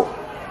gospel.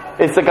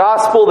 It's the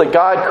gospel that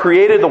God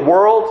created the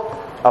world,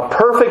 a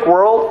perfect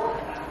world,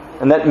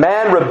 and that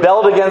man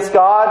rebelled against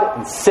God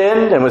and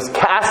sinned and was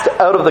cast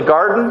out of the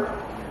garden.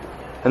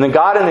 And then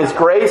God in His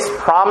grace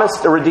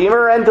promised a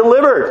Redeemer and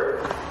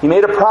delivered. He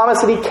made a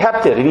promise and He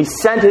kept it. And He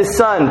sent His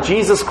Son,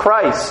 Jesus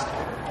Christ,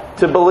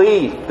 to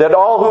believe that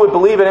all who would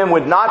believe in Him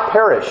would not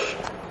perish,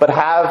 but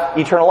have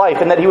eternal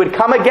life. And that He would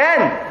come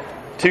again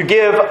to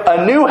give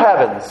a new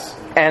heavens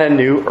and a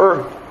new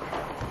earth.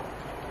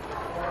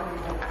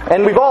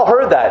 And we've all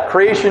heard that.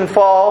 Creation,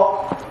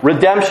 fall,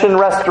 redemption,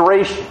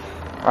 restoration.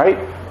 Right?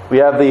 We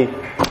have the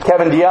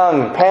Kevin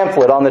DeYoung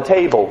pamphlet on the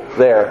table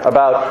there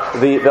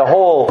about the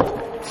whole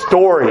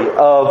story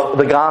of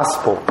the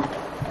gospel.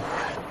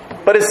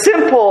 But as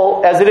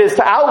simple as it is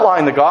to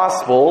outline the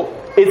gospel,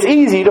 it's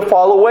easy to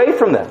fall away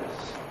from this.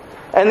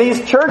 And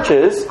these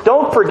churches,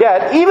 don't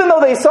forget, even though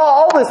they saw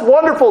all this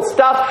wonderful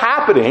stuff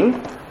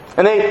happening,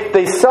 and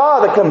they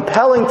saw the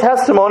compelling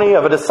testimony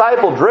of a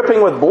disciple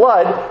dripping with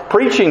blood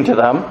preaching to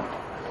them,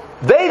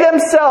 they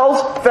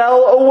themselves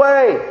fell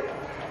away.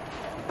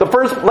 The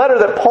first letter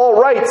that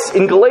Paul writes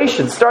in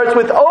Galatians starts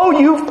with, "Oh,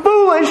 you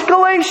foolish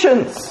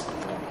Galatians!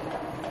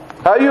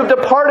 How you have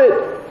departed.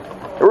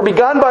 They were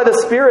begun by the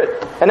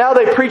Spirit, and now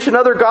they preach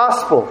another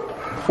gospel."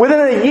 Within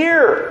a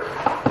year,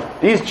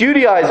 these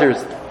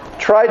Judaizers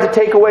tried to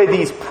take away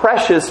these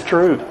precious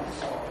truths.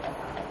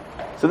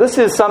 So this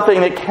is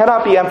something that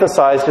cannot be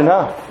emphasized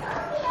enough.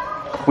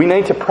 We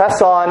need to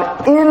press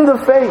on in the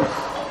faith,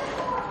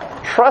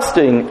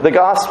 trusting the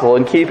gospel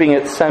and keeping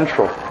it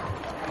central.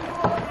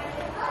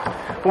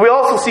 But we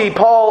also see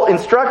Paul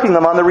instructing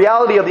them on the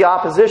reality of the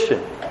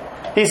opposition.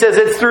 He says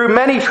it's through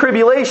many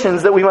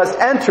tribulations that we must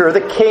enter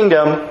the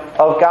kingdom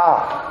of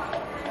God.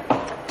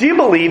 Do you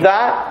believe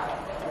that?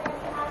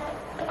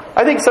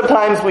 I think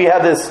sometimes we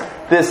have this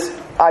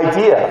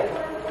idea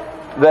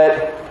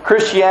that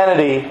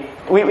Christianity,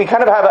 we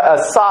kind of have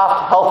a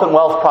soft health and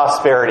wealth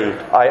prosperity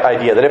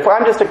idea. That if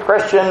I'm just a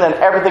Christian, then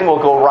everything will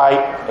go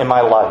right in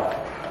my life.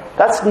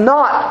 That's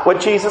not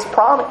what Jesus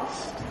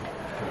promised.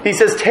 He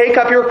says, take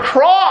up your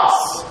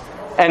cross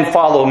and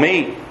follow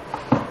me.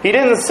 He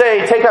didn't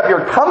say, take up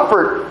your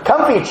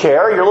comfy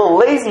chair, your little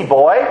lazy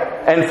boy,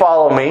 and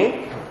follow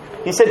me.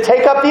 He said,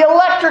 take up the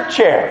electric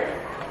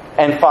chair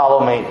and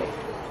follow me.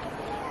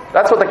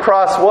 That's what the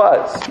cross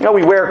was. You know,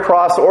 we wear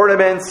cross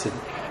ornaments,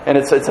 and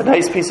it's a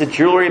nice piece of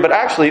jewelry, but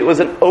actually it was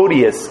an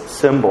odious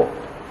symbol.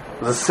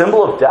 It was a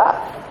symbol of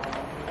death.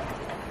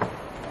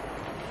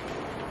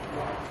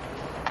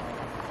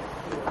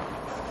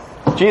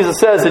 Jesus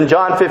says in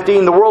John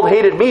 15, the world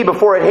hated me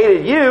before it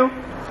hated you.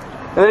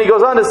 And then he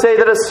goes on to say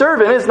that a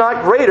servant is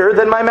not greater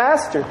than my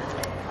master,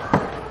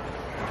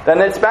 than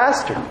its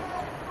master.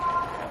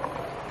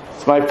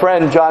 As my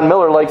friend John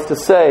Miller likes to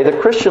say, the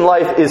Christian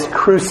life is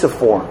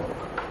cruciform.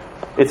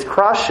 It's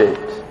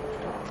cross-shaped.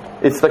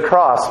 It's the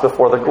cross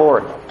before the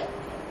glory.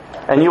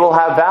 And you will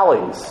have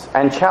valleys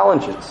and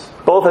challenges,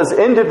 both as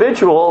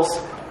individuals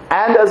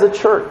and as a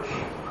church.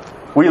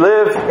 We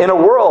live in a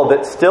world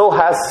that still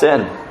has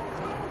sin.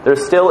 There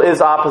still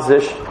is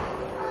opposition.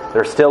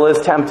 There still is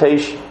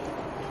temptation.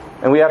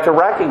 And we have to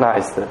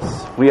recognize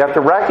this. We have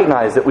to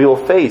recognize that we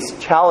will face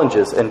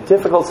challenges and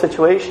difficult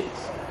situations,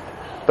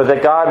 but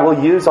that God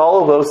will use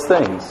all of those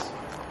things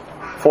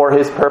for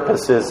His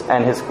purposes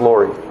and His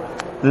glory.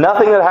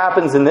 Nothing that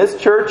happens in this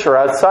church or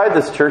outside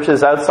this church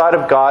is outside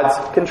of God's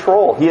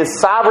control. He is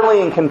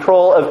sovereignly in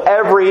control of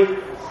every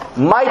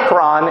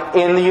micron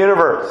in the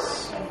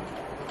universe.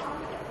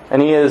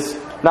 And He is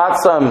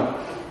not some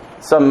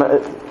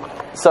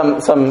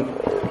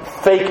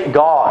fake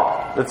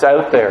God that's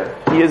out there.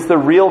 He is the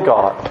real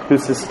God who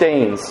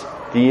sustains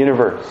the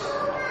universe.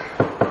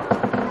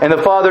 And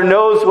the Father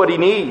knows what He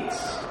needs.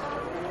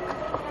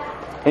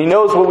 And He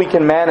knows what we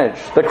can manage.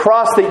 The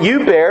cross that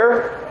you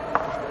bear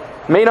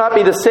may not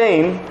be the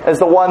same as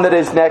the one that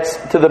is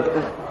next to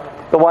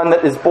the one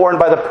that is borne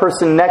by the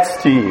person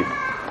next to you.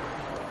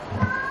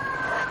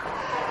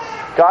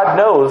 God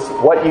knows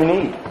what you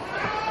need.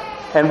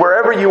 And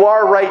wherever you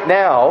are right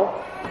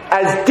now,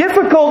 as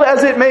difficult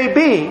as it may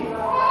be,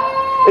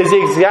 is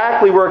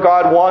exactly where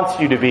God wants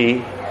you to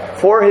be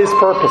for His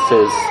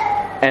purposes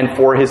and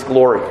for His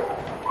glory.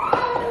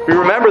 We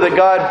remember that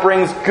God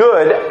brings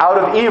good out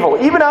of evil,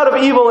 even out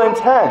of evil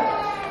intent.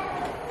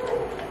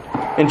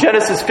 In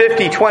Genesis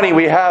 50:20,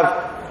 we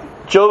have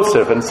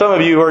Joseph, and some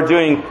of you who are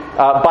doing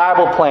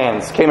Bible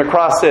plans came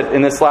across it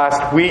in this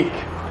last week.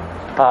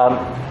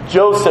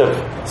 Joseph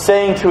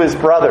saying to his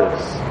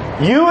brothers,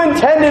 "You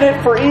intended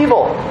it for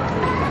evil,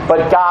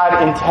 but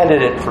God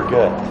intended it for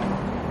good."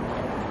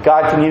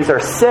 God can use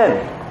our sin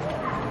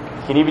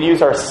He can even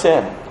use our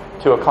sin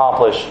to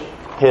accomplish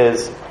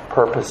His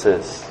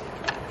purposes.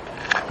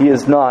 He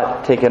is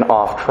not taken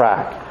off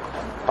track.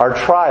 Our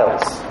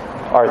trials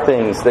are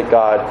things that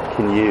God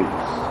can use.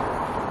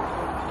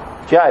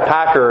 J.I.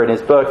 Packer, in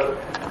his book,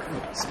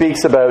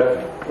 speaks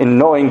about, in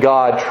knowing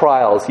God,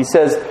 trials. He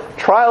says,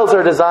 trials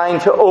are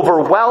designed to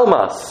overwhelm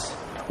us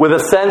with a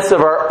sense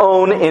of our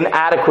own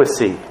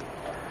inadequacy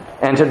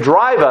and to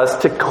drive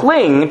us to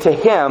cling to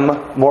Him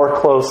more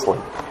closely.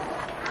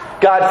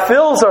 God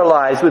fills our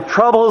lives with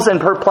troubles and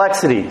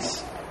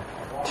perplexities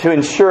to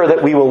ensure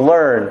that we will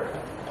learn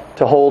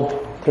to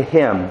hold to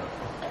Him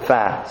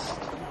fast.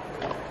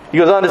 He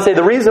goes on to say,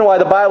 the reason why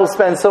the Bible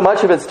spends so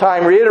much of its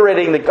time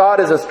reiterating that God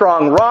is a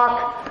strong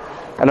rock,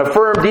 and a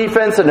firm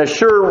defense, and a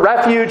sure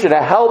refuge, and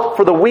a help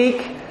for the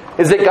weak,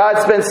 is that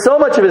God spends so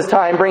much of His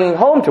time bringing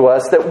home to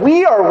us that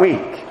we are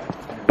weak,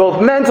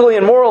 both mentally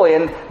and morally,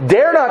 and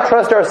dare not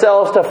trust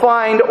ourselves to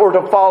find or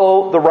to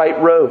follow the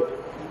right road.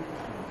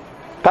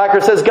 Packer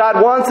says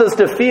God wants us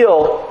to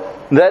feel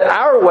that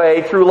our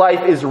way through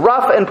life is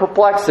rough and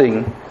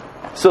perplexing,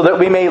 so that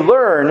we may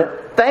learn,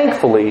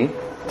 thankfully,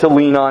 to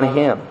lean on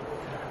Him.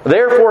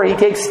 Therefore, He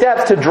takes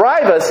steps to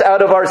drive us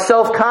out of our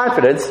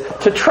self-confidence,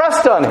 to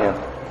trust on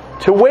Him,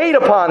 to wait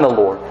upon the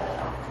Lord.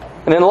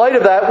 And in light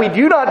of that, we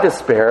do not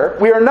despair.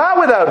 We are not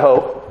without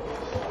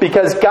hope,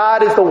 because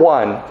God is the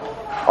one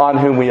on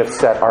whom we have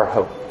set our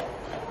hope.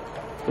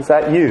 Is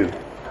that you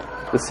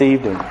this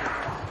evening?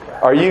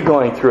 Are you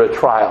going through a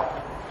trial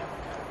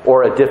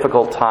or a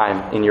difficult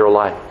time in your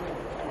life?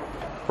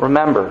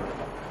 Remember,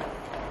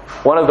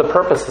 one of the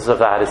purposes of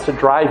that is to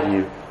drive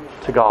you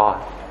to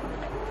God.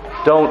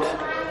 Don't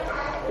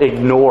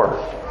ignore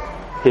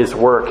His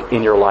work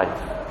in your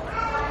life.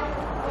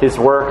 His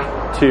work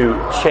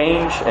to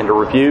change and to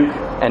rebuke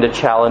and to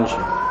challenge you.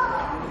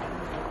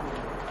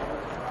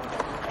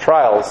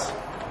 Trials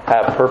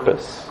have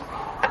purpose.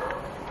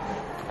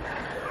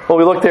 Well,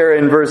 we look there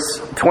in verse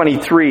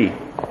 23.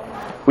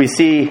 We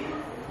see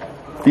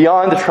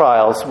beyond the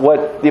trials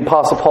what the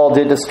Apostle Paul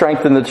did to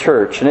strengthen the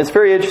church. And it's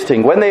very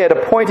interesting. When they had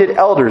appointed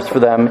elders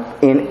for them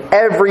in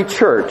every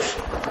church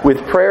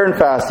with prayer and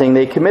fasting,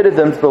 they committed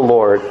them to the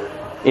Lord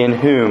in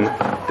whom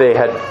they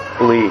had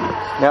believed.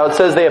 Now it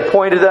says they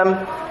appointed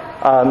them.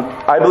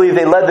 I believe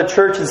they led the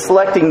church in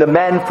selecting the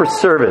men for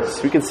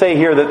service. We could say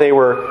here that they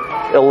were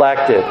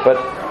elected,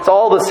 but it's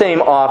all the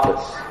same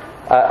office.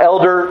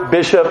 Elder,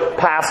 bishop,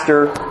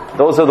 pastor,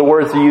 those are the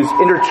words they use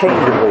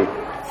interchangeably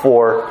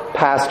for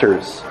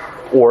pastors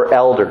or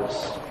elders.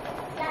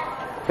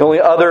 The only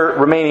other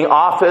remaining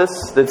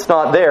office that's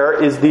not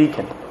there is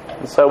deacon.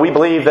 And so we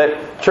believe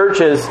that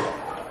churches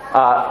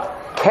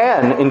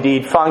can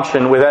indeed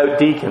function without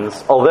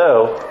deacons,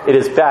 although it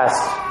is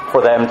best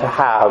for them to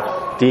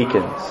have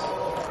deacons.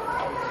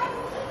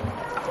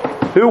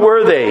 Who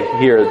were they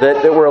here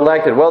that were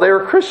elected? Well, they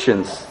were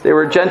Christians. They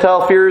were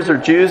Gentile-fearers or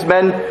Jews,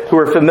 men who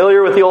were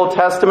familiar with the Old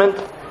Testament.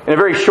 In a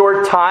very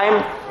short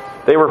time,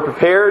 they were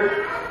prepared.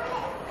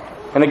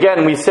 And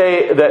again, we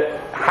say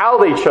that how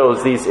they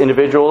chose these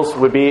individuals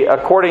would be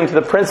according to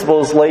the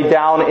principles laid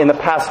down in the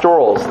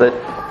pastorals,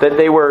 that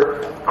they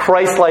were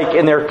Christ-like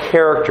in their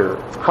character,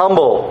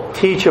 humble,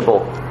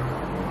 teachable.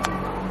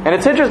 And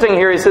it's interesting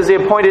here, he says they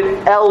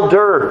appointed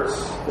elders.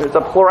 There's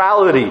a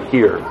plurality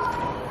here.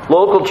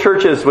 Local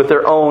churches with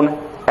their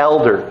own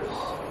elders.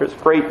 There's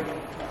great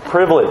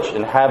privilege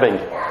in having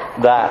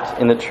that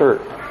in the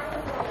church.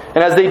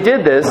 And as they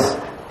did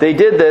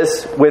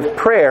this with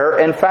prayer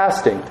and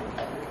fasting.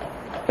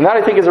 And that,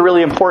 I think, is a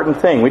really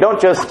important thing. We don't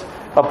just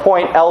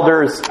appoint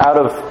elders out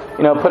of,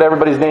 put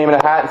everybody's name in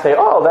a hat and say,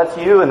 oh, that's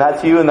you, and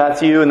that's you, and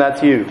that's you, and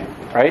that's you.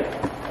 Right?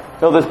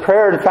 No, there's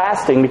prayer and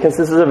fasting because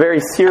this is a very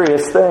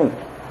serious thing.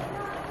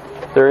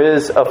 There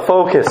is a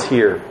focus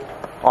here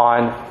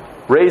on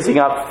raising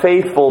up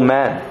faithful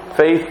men,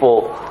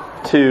 faithful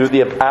to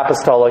the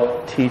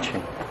apostolic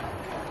teaching.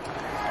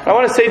 I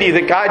want to say to you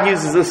that God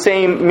uses the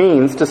same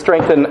means to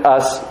strengthen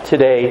us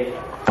today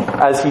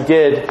as He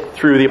did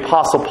through the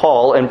Apostle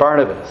Paul and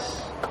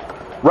Barnabas.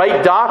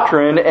 Right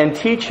doctrine and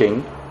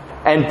teaching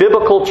and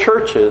biblical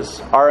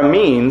churches are a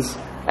means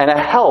and a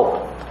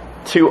help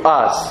to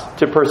us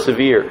to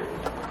persevere.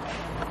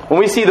 When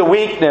we see the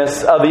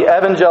weakness of the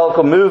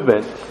evangelical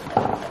movement,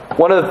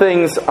 one of the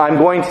things I'm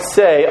going to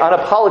say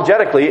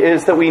unapologetically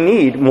is that we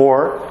need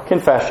more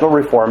confessional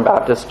Reformed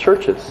Baptist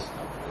churches,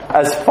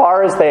 as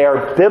far as they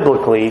are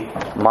biblically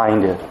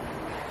minded.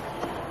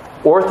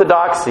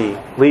 Orthodoxy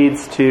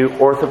leads to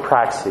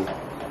orthopraxy,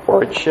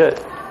 or it should.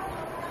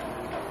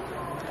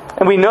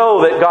 And we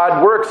know that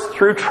God works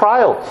through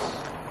trials.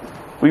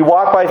 We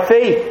walk by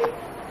faith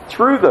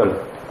through them.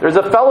 There's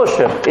a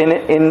fellowship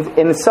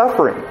in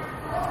suffering.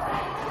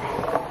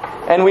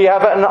 And we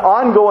have an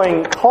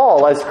ongoing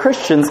call as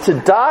Christians to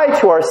die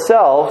to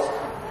ourselves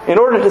in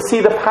order to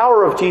see the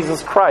power of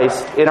Jesus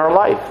Christ in our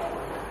life.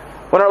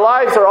 When our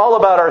lives are all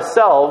about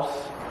ourselves,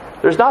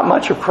 there's not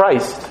much of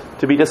Christ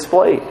to be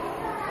displayed.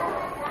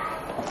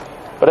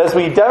 But as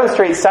we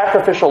demonstrate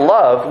sacrificial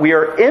love, we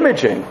are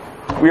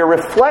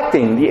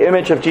reflecting the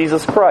image of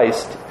Jesus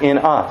Christ in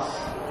us.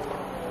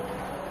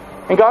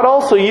 And God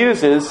also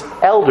uses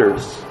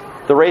elders,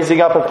 the raising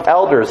up of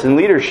elders and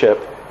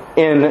leadership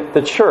in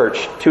the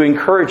church to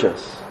encourage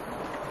us.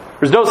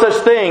 There's no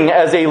such thing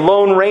as a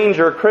Lone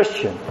Ranger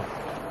Christian.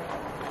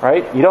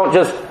 Right? You don't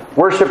just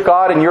worship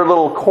God in your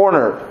little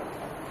corner.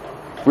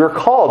 We're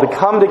called to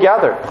come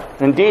together,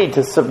 indeed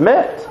to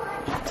submit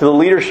to the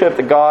leadership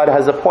that God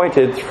has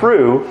appointed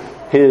through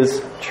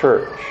His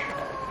church.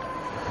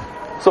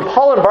 So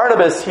Paul and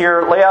Barnabas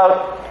here lay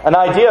out an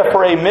idea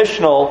for a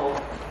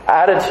missional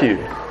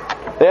attitude.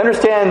 They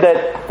understand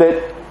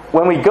that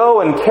when we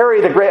go and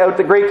carry out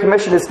the Great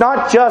Commission, it's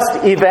not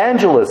just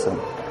evangelism.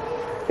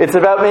 It's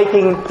about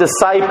making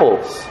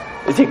disciples.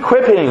 It's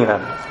equipping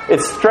them.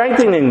 It's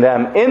strengthening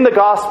them in the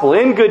gospel,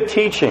 in good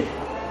teaching.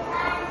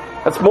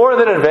 That's more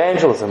than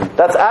evangelism.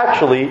 That's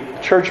actually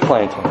church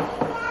planting.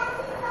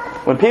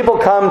 When people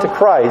come to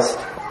Christ,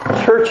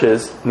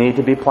 churches need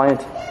to be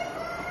planted.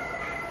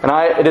 And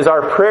it is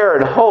our prayer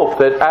and hope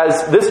that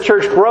as this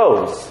church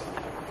grows,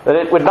 that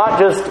it would not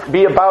just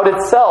be about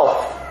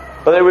itself,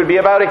 but it would be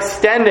about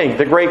extending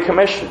the Great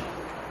Commission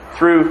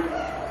through,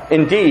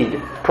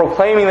 indeed,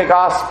 proclaiming the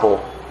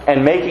gospel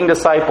and making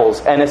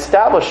disciples and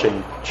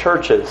establishing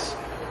churches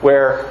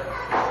where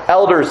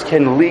elders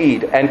can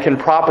lead and can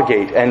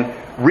propagate and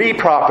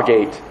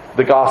repropagate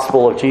the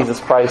gospel of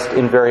Jesus Christ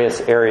in various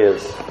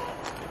areas.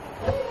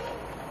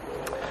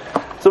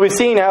 So we've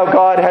seen how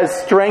God has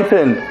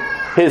strengthened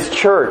His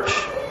church.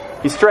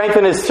 He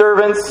strengthened His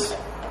servants,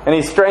 and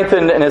He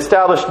strengthened and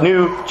established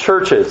new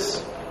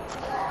churches.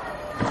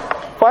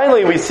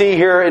 Finally, we see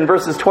here in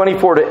verses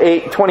 24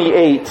 to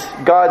 28,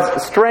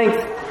 God's strength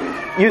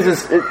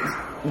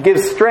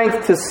gives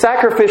strength to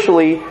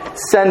sacrificially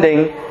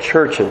sending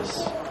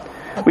churches.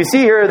 We see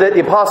here that the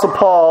Apostle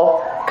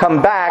Paul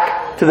come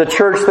back to the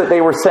church that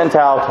they were sent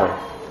out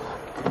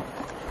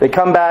of. They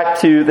come back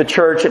to the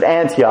church at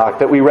Antioch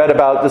that we read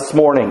about this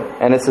morning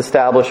and its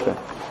establishment.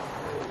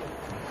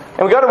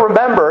 And we've got to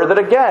remember that,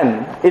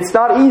 again, it's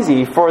not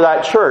easy for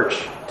that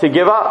church to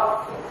give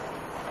up.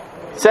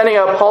 Sending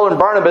out Paul and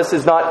Barnabas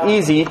is not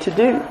easy to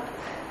do.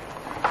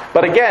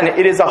 But again,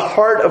 it is a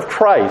heart of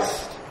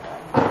Christ.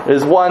 It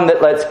is one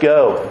that lets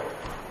go.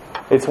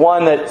 It's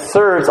one that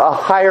serves a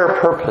higher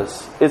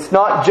purpose. It's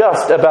not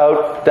just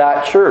about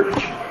that church.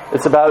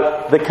 It's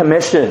about the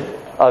commission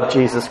of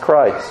Jesus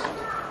Christ.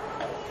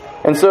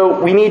 And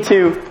so we need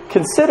to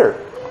consider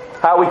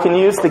how we can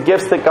use the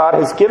gifts that God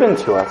has given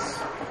to us,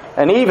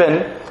 and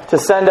even to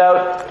send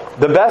out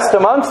the best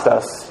amongst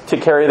us to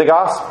carry the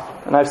gospel.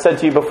 And I've said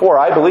to you before,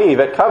 I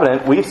believe at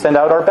Covenant we send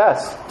out our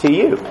best to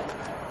you.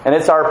 And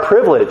it's our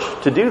privilege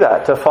to do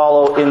that, to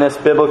follow in this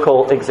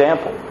biblical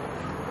example.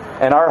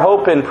 And our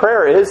hope and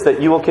prayer is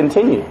that you will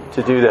continue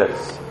to do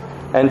this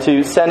and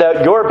to send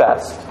out your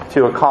best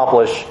to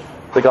accomplish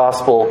the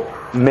gospel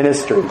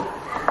ministry.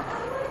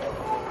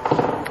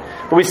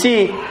 But we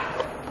see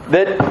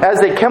that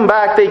as they come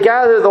back, they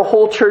gather the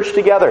whole church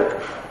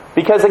together.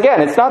 Because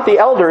again, it's not the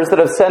elders that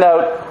have sent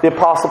out the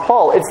Apostle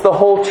Paul, it's the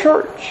whole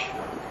church.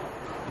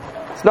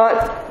 It's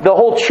not the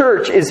whole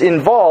church is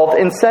involved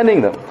in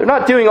sending them. They're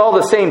not doing all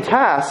the same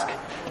task.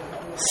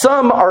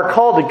 Some are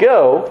called to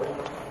go,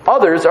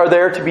 others are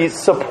there to be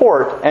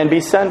support and be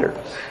senders.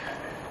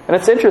 And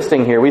it's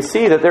interesting here. We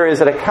see that there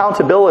is an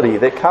accountability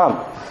that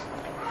comes.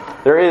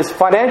 There is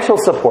financial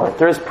support.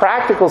 There is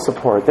practical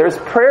support. There is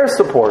prayer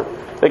support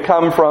that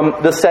come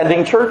from the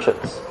sending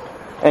churches.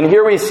 And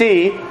here we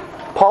see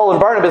Paul and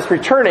Barnabas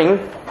returning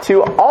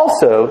to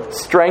also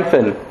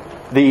strengthen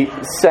the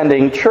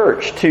sending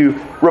church, to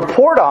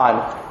report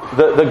on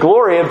the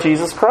glory of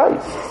Jesus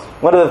Christ.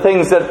 One of the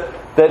things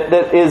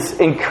that is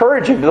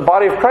encouraging to the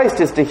body of Christ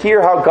is to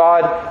hear how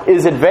God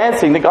is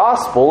advancing the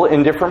gospel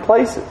in different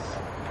places.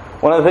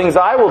 One of the things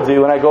I will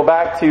do when I go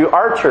back to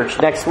our church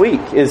next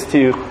week is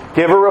to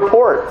give a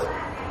report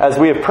as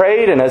we have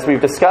prayed and as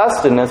we've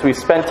discussed and as we've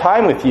spent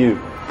time with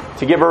you,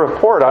 to give a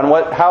report on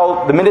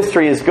how the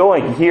ministry is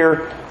going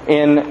here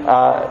in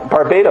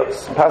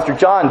Barbados. Pastor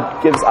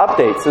John gives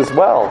updates as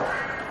well.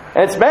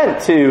 And it's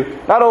meant to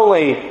not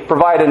only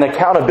provide an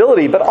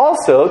accountability, but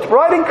also to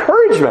provide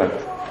encouragement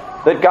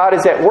that God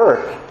is at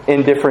work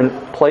in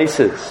different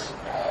places,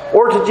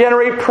 or to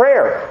generate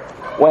prayer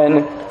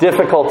when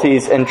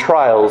difficulties and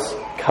trials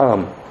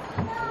come.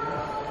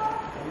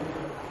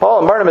 Paul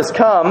and Barnabas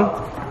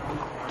come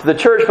to the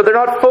church, but they're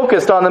not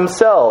focused on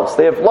themselves.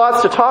 They have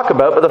lots to talk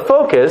about, but the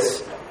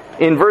focus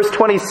in verse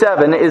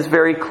 27 is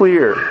very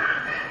clear.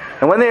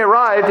 And when they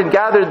arrived and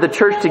gathered the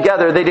church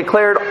together, they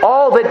declared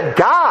all that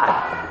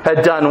God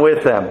had done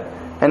with them,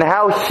 and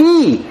how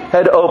He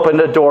had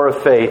opened a door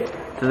of faith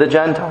to the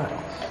Gentiles.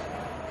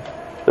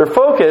 Their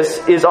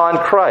focus is on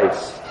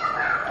Christ.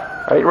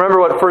 Right? Remember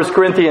what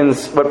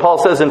Paul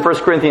says in 1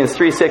 Corinthians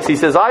 3:6. He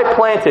says, I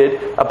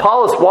planted,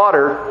 Apollos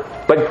watered,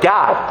 but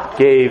God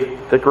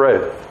gave the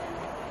growth.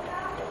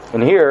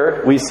 And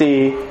here we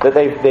see that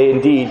they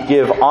indeed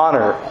give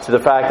honor to the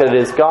fact that it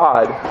is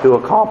God who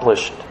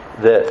accomplished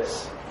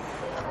this.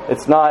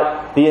 It's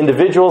not the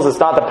individuals, it's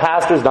not the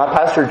pastors, not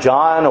Pastor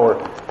John or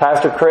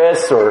Pastor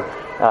Chris or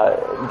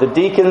the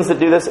deacons that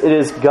do this. It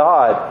is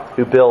God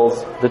who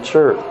builds the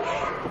church.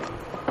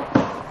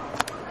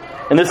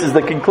 And this is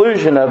the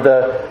conclusion of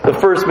the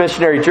first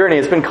missionary journey.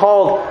 It's been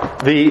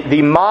called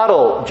the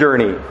model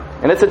journey.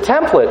 And it's a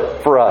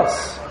template for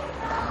us.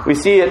 We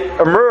see it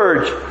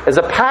emerge as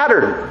a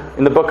pattern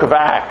in the book of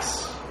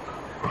Acts.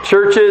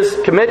 Churches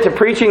commit to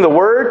preaching the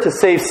word to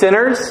save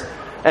sinners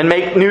and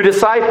make new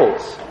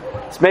disciples.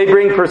 This may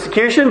bring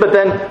persecution, but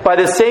then by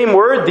the same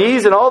word,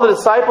 these and all the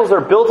disciples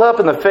are built up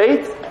in the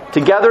faith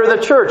together in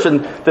the church.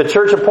 And the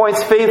church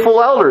appoints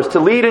faithful elders to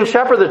lead and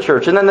shepherd the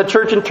church. And then the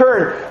church in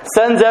turn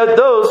sends out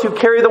those who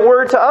carry the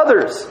word to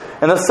others.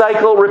 And the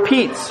cycle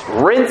repeats,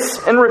 rinse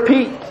and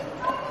repeat.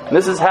 And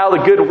this is how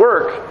the good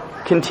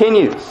work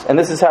continues. And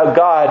this is how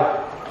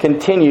God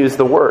continues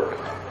the work.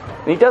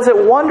 And He does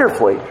it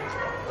wonderfully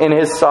in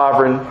His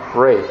sovereign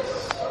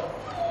grace.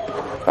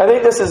 I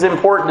think this is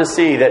important to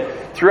see,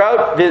 that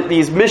throughout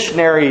these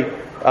missionary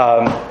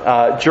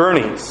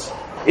journeys,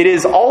 it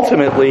is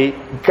ultimately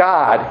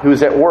God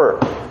who's at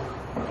work.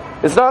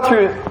 It's not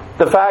through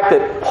the fact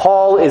that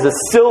Paul is a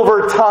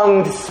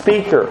silver-tongued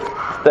speaker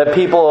that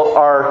people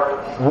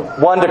are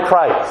won to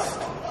Christ.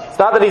 It's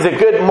not that he's a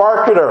good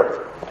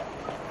marketer.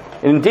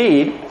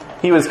 Indeed,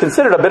 he was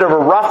considered a bit of a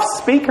rough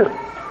speaker.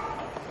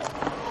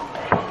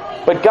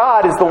 But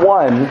God is the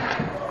one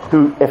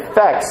who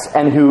effects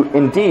and who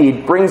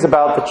indeed brings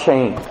about the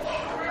change.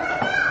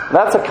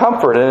 That's a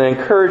comfort and an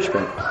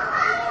encouragement.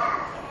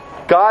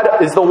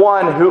 God is the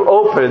one who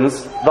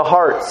opens the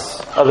hearts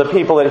of the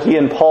people that He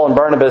and Paul and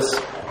Barnabas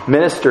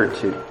ministered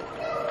to.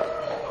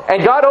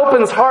 And God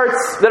opens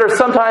hearts that are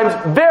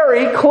sometimes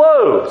very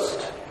closed.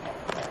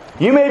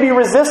 You may be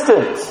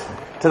resistant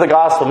to the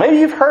gospel. Maybe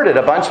you've heard it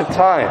a bunch of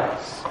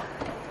times.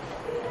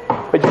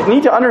 But you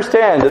need to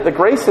understand that the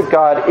grace of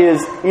God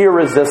is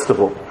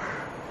irresistible.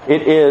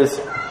 It is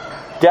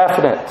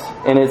definite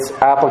in its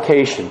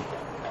application.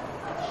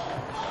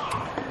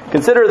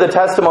 Consider the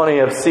testimony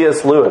of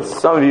C.S. Lewis.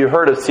 Some of you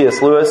heard of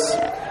C.S. Lewis.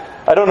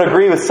 I don't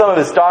agree with some of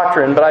his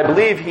doctrine, but I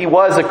believe he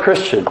was a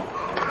Christian.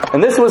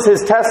 And this was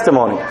his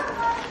testimony.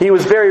 He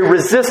was very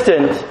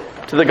resistant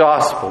to the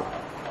gospel.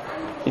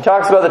 He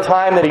talks about the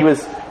time that he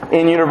was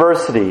in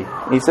university.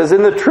 He says,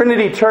 in the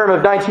Trinity term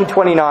of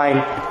 1929,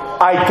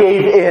 I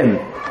gave in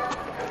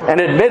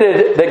and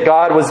admitted that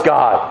God was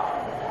God,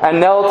 and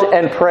knelt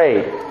and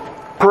prayed.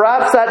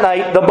 Perhaps that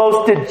night, the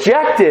most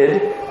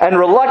dejected and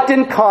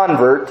reluctant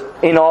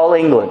convert in all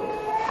England.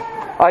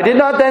 I did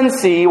not then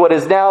see what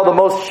is now the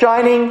most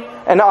shining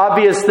and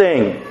obvious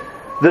thing,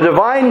 the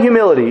divine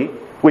humility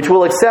which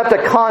will accept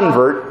a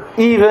convert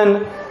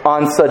even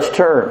on such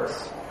terms.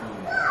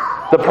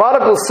 The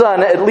prodigal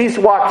son at least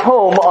walked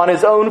home on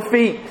his own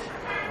feet.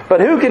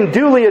 But who can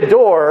duly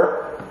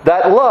adore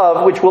that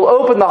love which will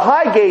open the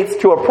high gates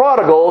to a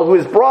prodigal who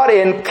is brought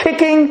in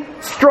kicking,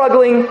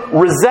 struggling,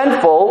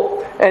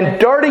 resentful, and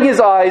darting his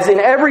eyes in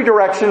every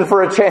direction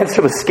for a chance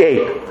of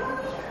escape?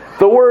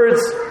 The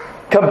words,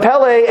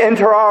 compelle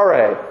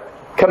entrare,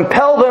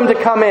 compel them to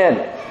come in,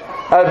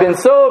 have been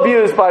so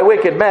abused by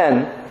wicked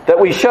men that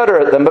we shudder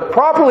at them, but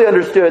properly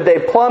understood, they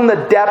plumb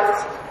the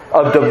depths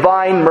of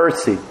divine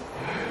mercy.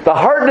 The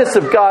hardness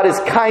of God is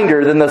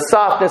kinder than the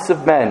softness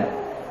of men,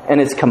 and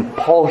His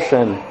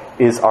compulsion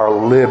is our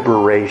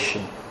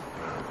liberation.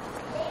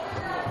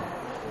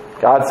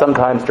 God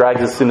sometimes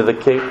drags us into the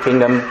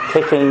kingdom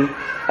kicking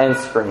and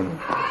screaming.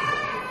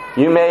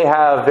 You may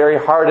have very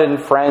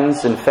hardened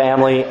friends and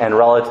family and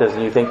relatives,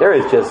 and you think there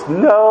is just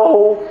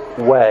no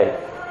way.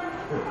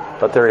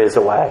 But there is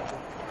a way,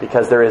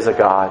 because there is a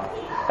God,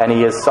 and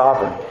He is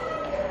sovereign.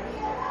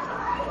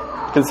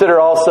 Consider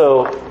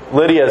also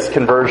Lydia's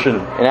conversion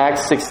in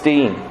Acts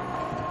 16.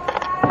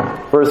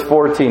 Verse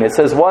 14, it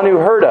says, one who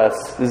heard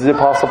us, this is the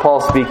Apostle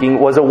Paul speaking,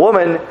 was a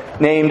woman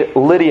named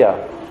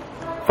Lydia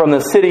from the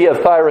city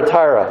of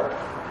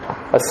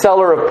Thyatira, a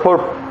seller of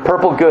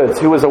purple goods,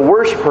 who was a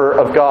worshiper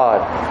of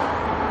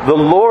God. The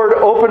Lord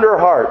opened her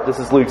heart, this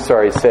is Luke,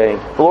 saying,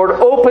 the Lord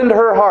opened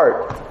her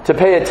heart to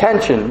pay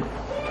attention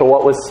to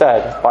what was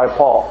said by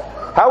Paul.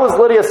 How was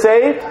Lydia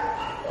saved?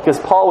 Because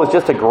Paul was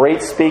just a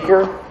great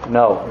speaker?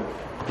 No,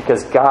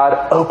 because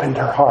God opened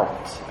her heart.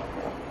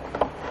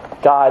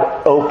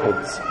 God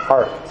opens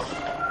hearts.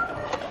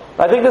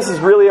 I think this is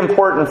really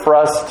important for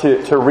us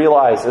to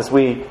realize as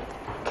we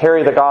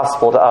carry the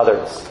gospel to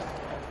others.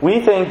 We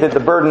think that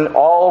the burden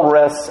all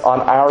rests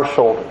on our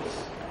shoulders.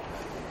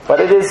 But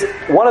it is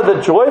one of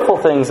the joyful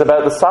things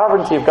about the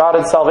sovereignty of God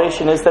and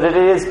salvation is that it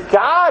is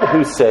God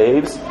who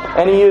saves,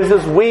 and He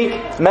uses weak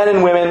men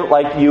and women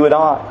like you and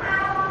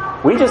I.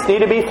 We just need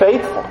to be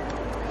faithful.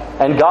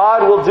 And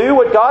God will do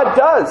what God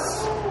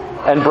does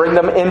and bring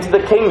them into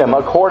the kingdom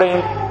according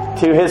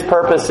to His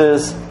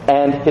purposes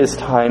and His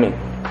timing.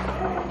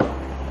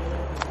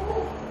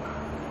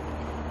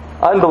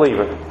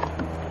 Unbeliever,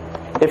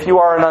 if you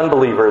are an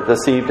unbeliever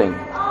this evening,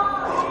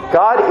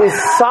 God is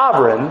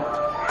sovereign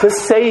to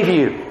save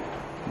you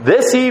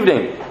this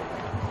evening.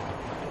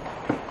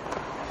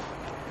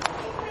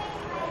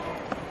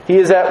 He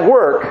is at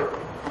work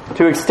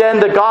to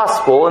extend the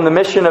gospel and the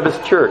mission of His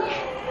church.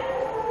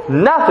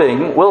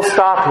 nothing will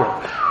stop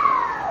him.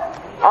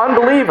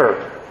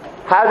 Unbeliever,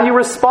 have you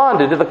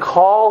responded to the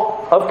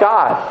call of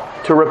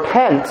God to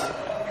repent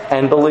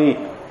and believe,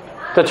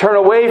 to turn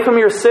away from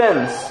your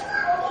sins,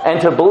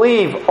 and to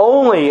believe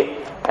only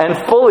and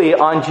fully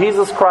on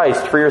Jesus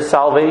Christ for your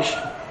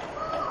salvation?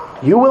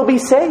 You will be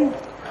saved.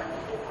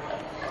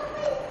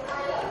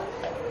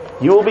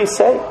 You will be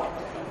saved.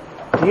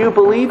 Do you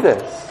believe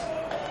this?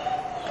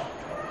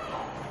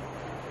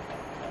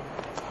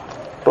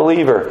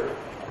 Believer,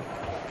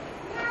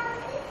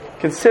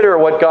 consider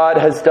what God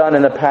has done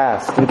in the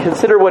past, and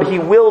consider what He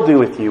will do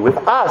with you, with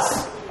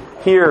us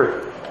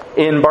here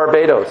in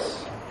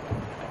Barbados.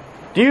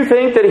 Do you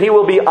think that He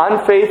will be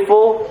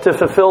unfaithful to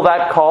fulfill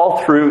that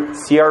call through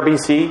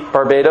CRBC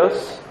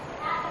Barbados?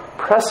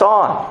 Press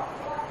on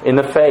in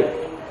the faith.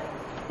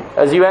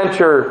 As you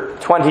enter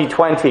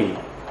 2020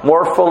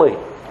 more fully,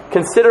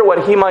 consider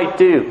what He might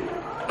do.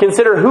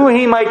 Consider who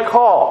He might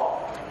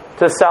call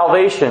to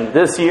salvation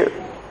this year.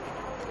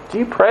 Do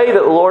you pray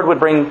that the Lord would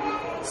bring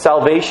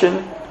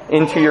salvation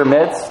into your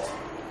midst?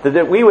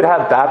 That we would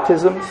have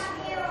baptisms?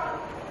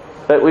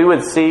 That we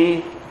would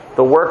see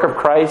the work of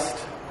Christ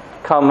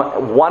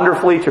come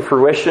wonderfully to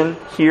fruition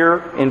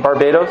here in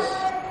Barbados?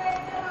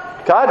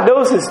 God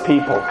knows His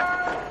people,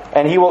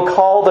 and He will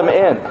call them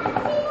in.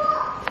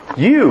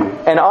 You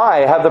and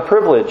I have the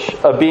privilege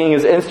of being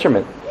His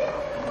instrument.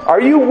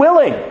 Are you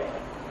willing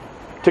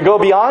to go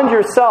beyond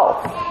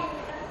yourself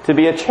to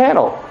be a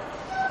channel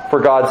for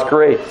God's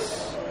grace?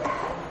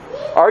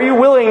 Are you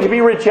willing to be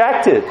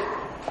rejected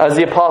as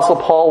the Apostle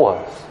Paul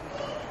was?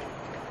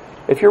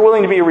 If you're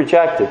willing to be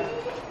rejected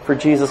for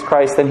Jesus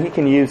Christ, then He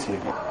can use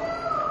you.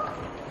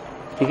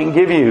 He can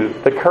give you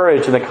the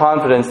courage and the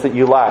confidence that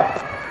you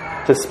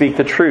lack to speak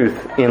the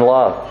truth in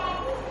love.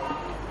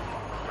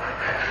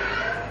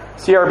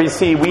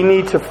 CRBC, we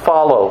need to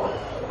follow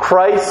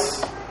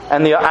Christ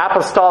and the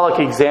apostolic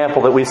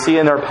example that we see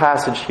in our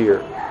passage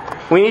here.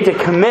 We need to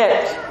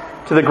commit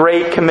to the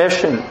Great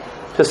Commission,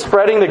 to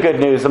spreading the good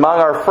news among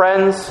our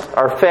friends,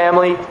 our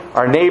family,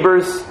 our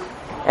neighbors,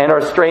 and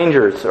our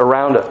strangers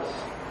around us.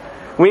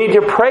 We need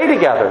to pray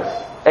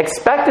together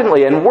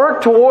expectantly and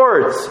work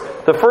towards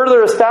the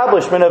further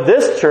establishment of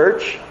this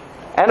church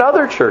and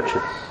other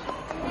churches.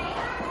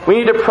 We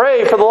need to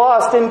pray for the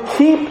lost and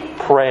keep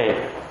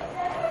praying.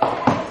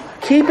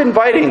 Keep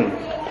inviting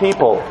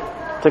people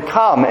to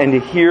come and to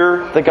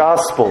hear the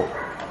gospel.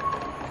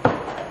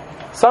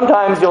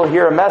 Sometimes you'll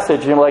hear a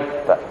message and you're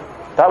like,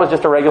 that was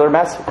just a regular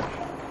message.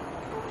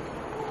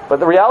 But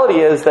the reality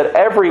is that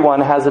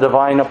everyone has a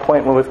divine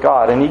appointment with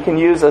God, and He can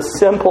use a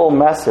simple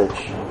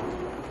message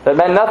that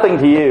meant nothing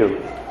to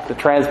you to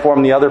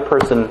transform the other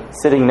person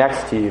sitting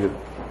next to you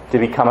to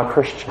become a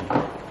Christian.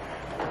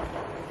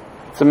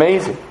 It's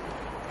amazing.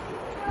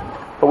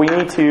 But we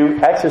need to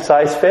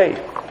exercise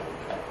faith.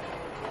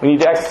 We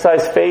need to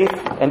exercise faith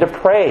and to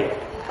pray,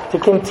 to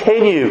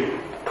continue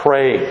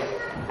praying.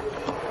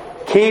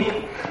 Keep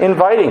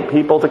inviting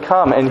people to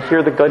come and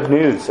hear the good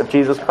news of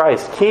Jesus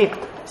Christ. Keep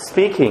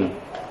speaking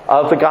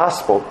of the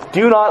gospel.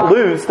 Do not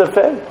lose the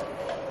faith.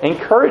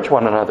 Encourage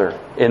one another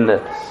in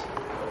this.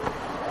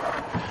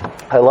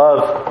 I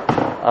love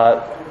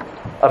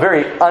a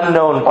very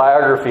unknown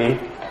biography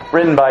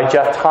written by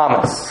Jeff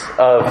Thomas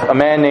of a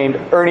man named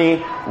Ernie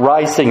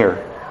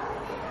Reisinger.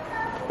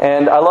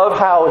 And I love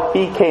how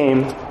he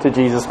came to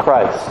Jesus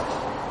Christ.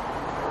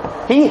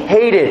 He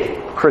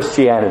hated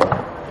Christianity.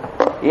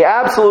 He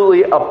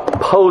absolutely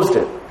opposed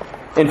it.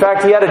 In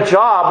fact, he had a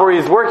job where he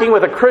was working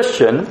with a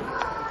Christian,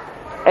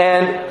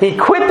 and he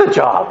quit the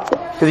job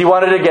because he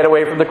wanted to get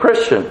away from the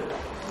Christian.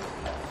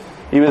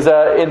 He was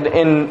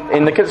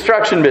in the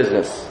construction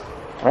business,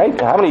 right?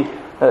 How many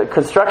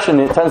construction?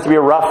 It tends to be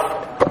a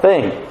rough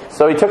thing.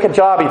 So he took a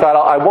job. He thought,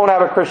 I won't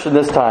have a Christian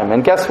this time.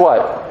 And guess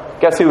what?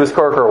 Guess who his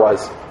coworker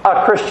was?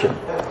 A Christian,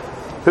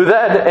 who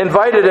then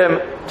invited him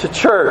to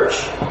church.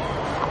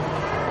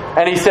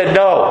 And he said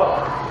no.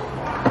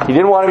 He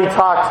didn't want to be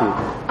talked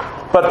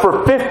to. But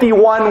for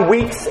 51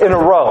 weeks in a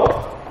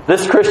row,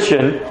 this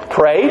Christian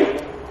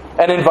prayed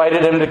and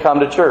invited him to come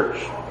to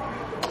church.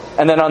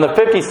 And then on the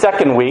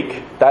 52nd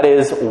week, that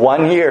is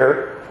 1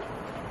 year,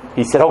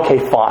 he said, okay,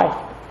 fine.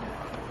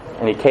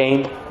 And he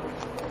came,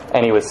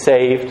 and he was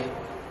saved,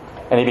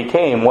 and he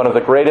became one of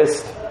the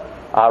greatest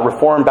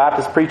Reformed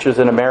Baptist preachers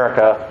in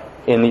America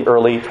in the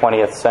early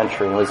 20th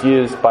century, and was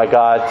used by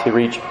God to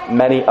reach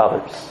many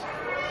others.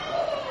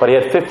 But he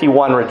had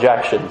 51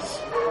 rejections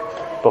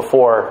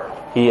before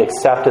he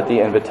accepted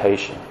the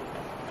invitation.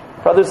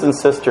 Brothers and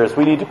sisters,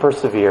 we need to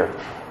persevere.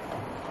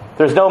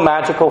 There's no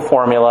magical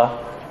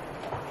formula.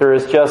 There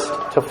is just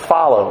to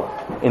follow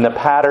in the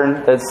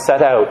pattern that's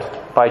set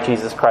out by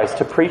Jesus Christ,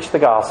 to preach the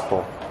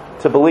gospel,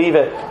 to believe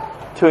it,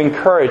 to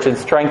encourage and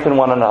strengthen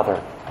one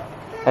another,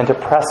 and to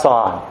press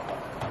on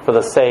for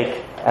the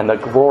sake and the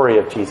glory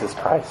of Jesus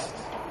Christ.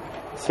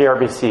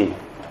 CRBC,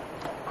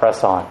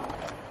 press on.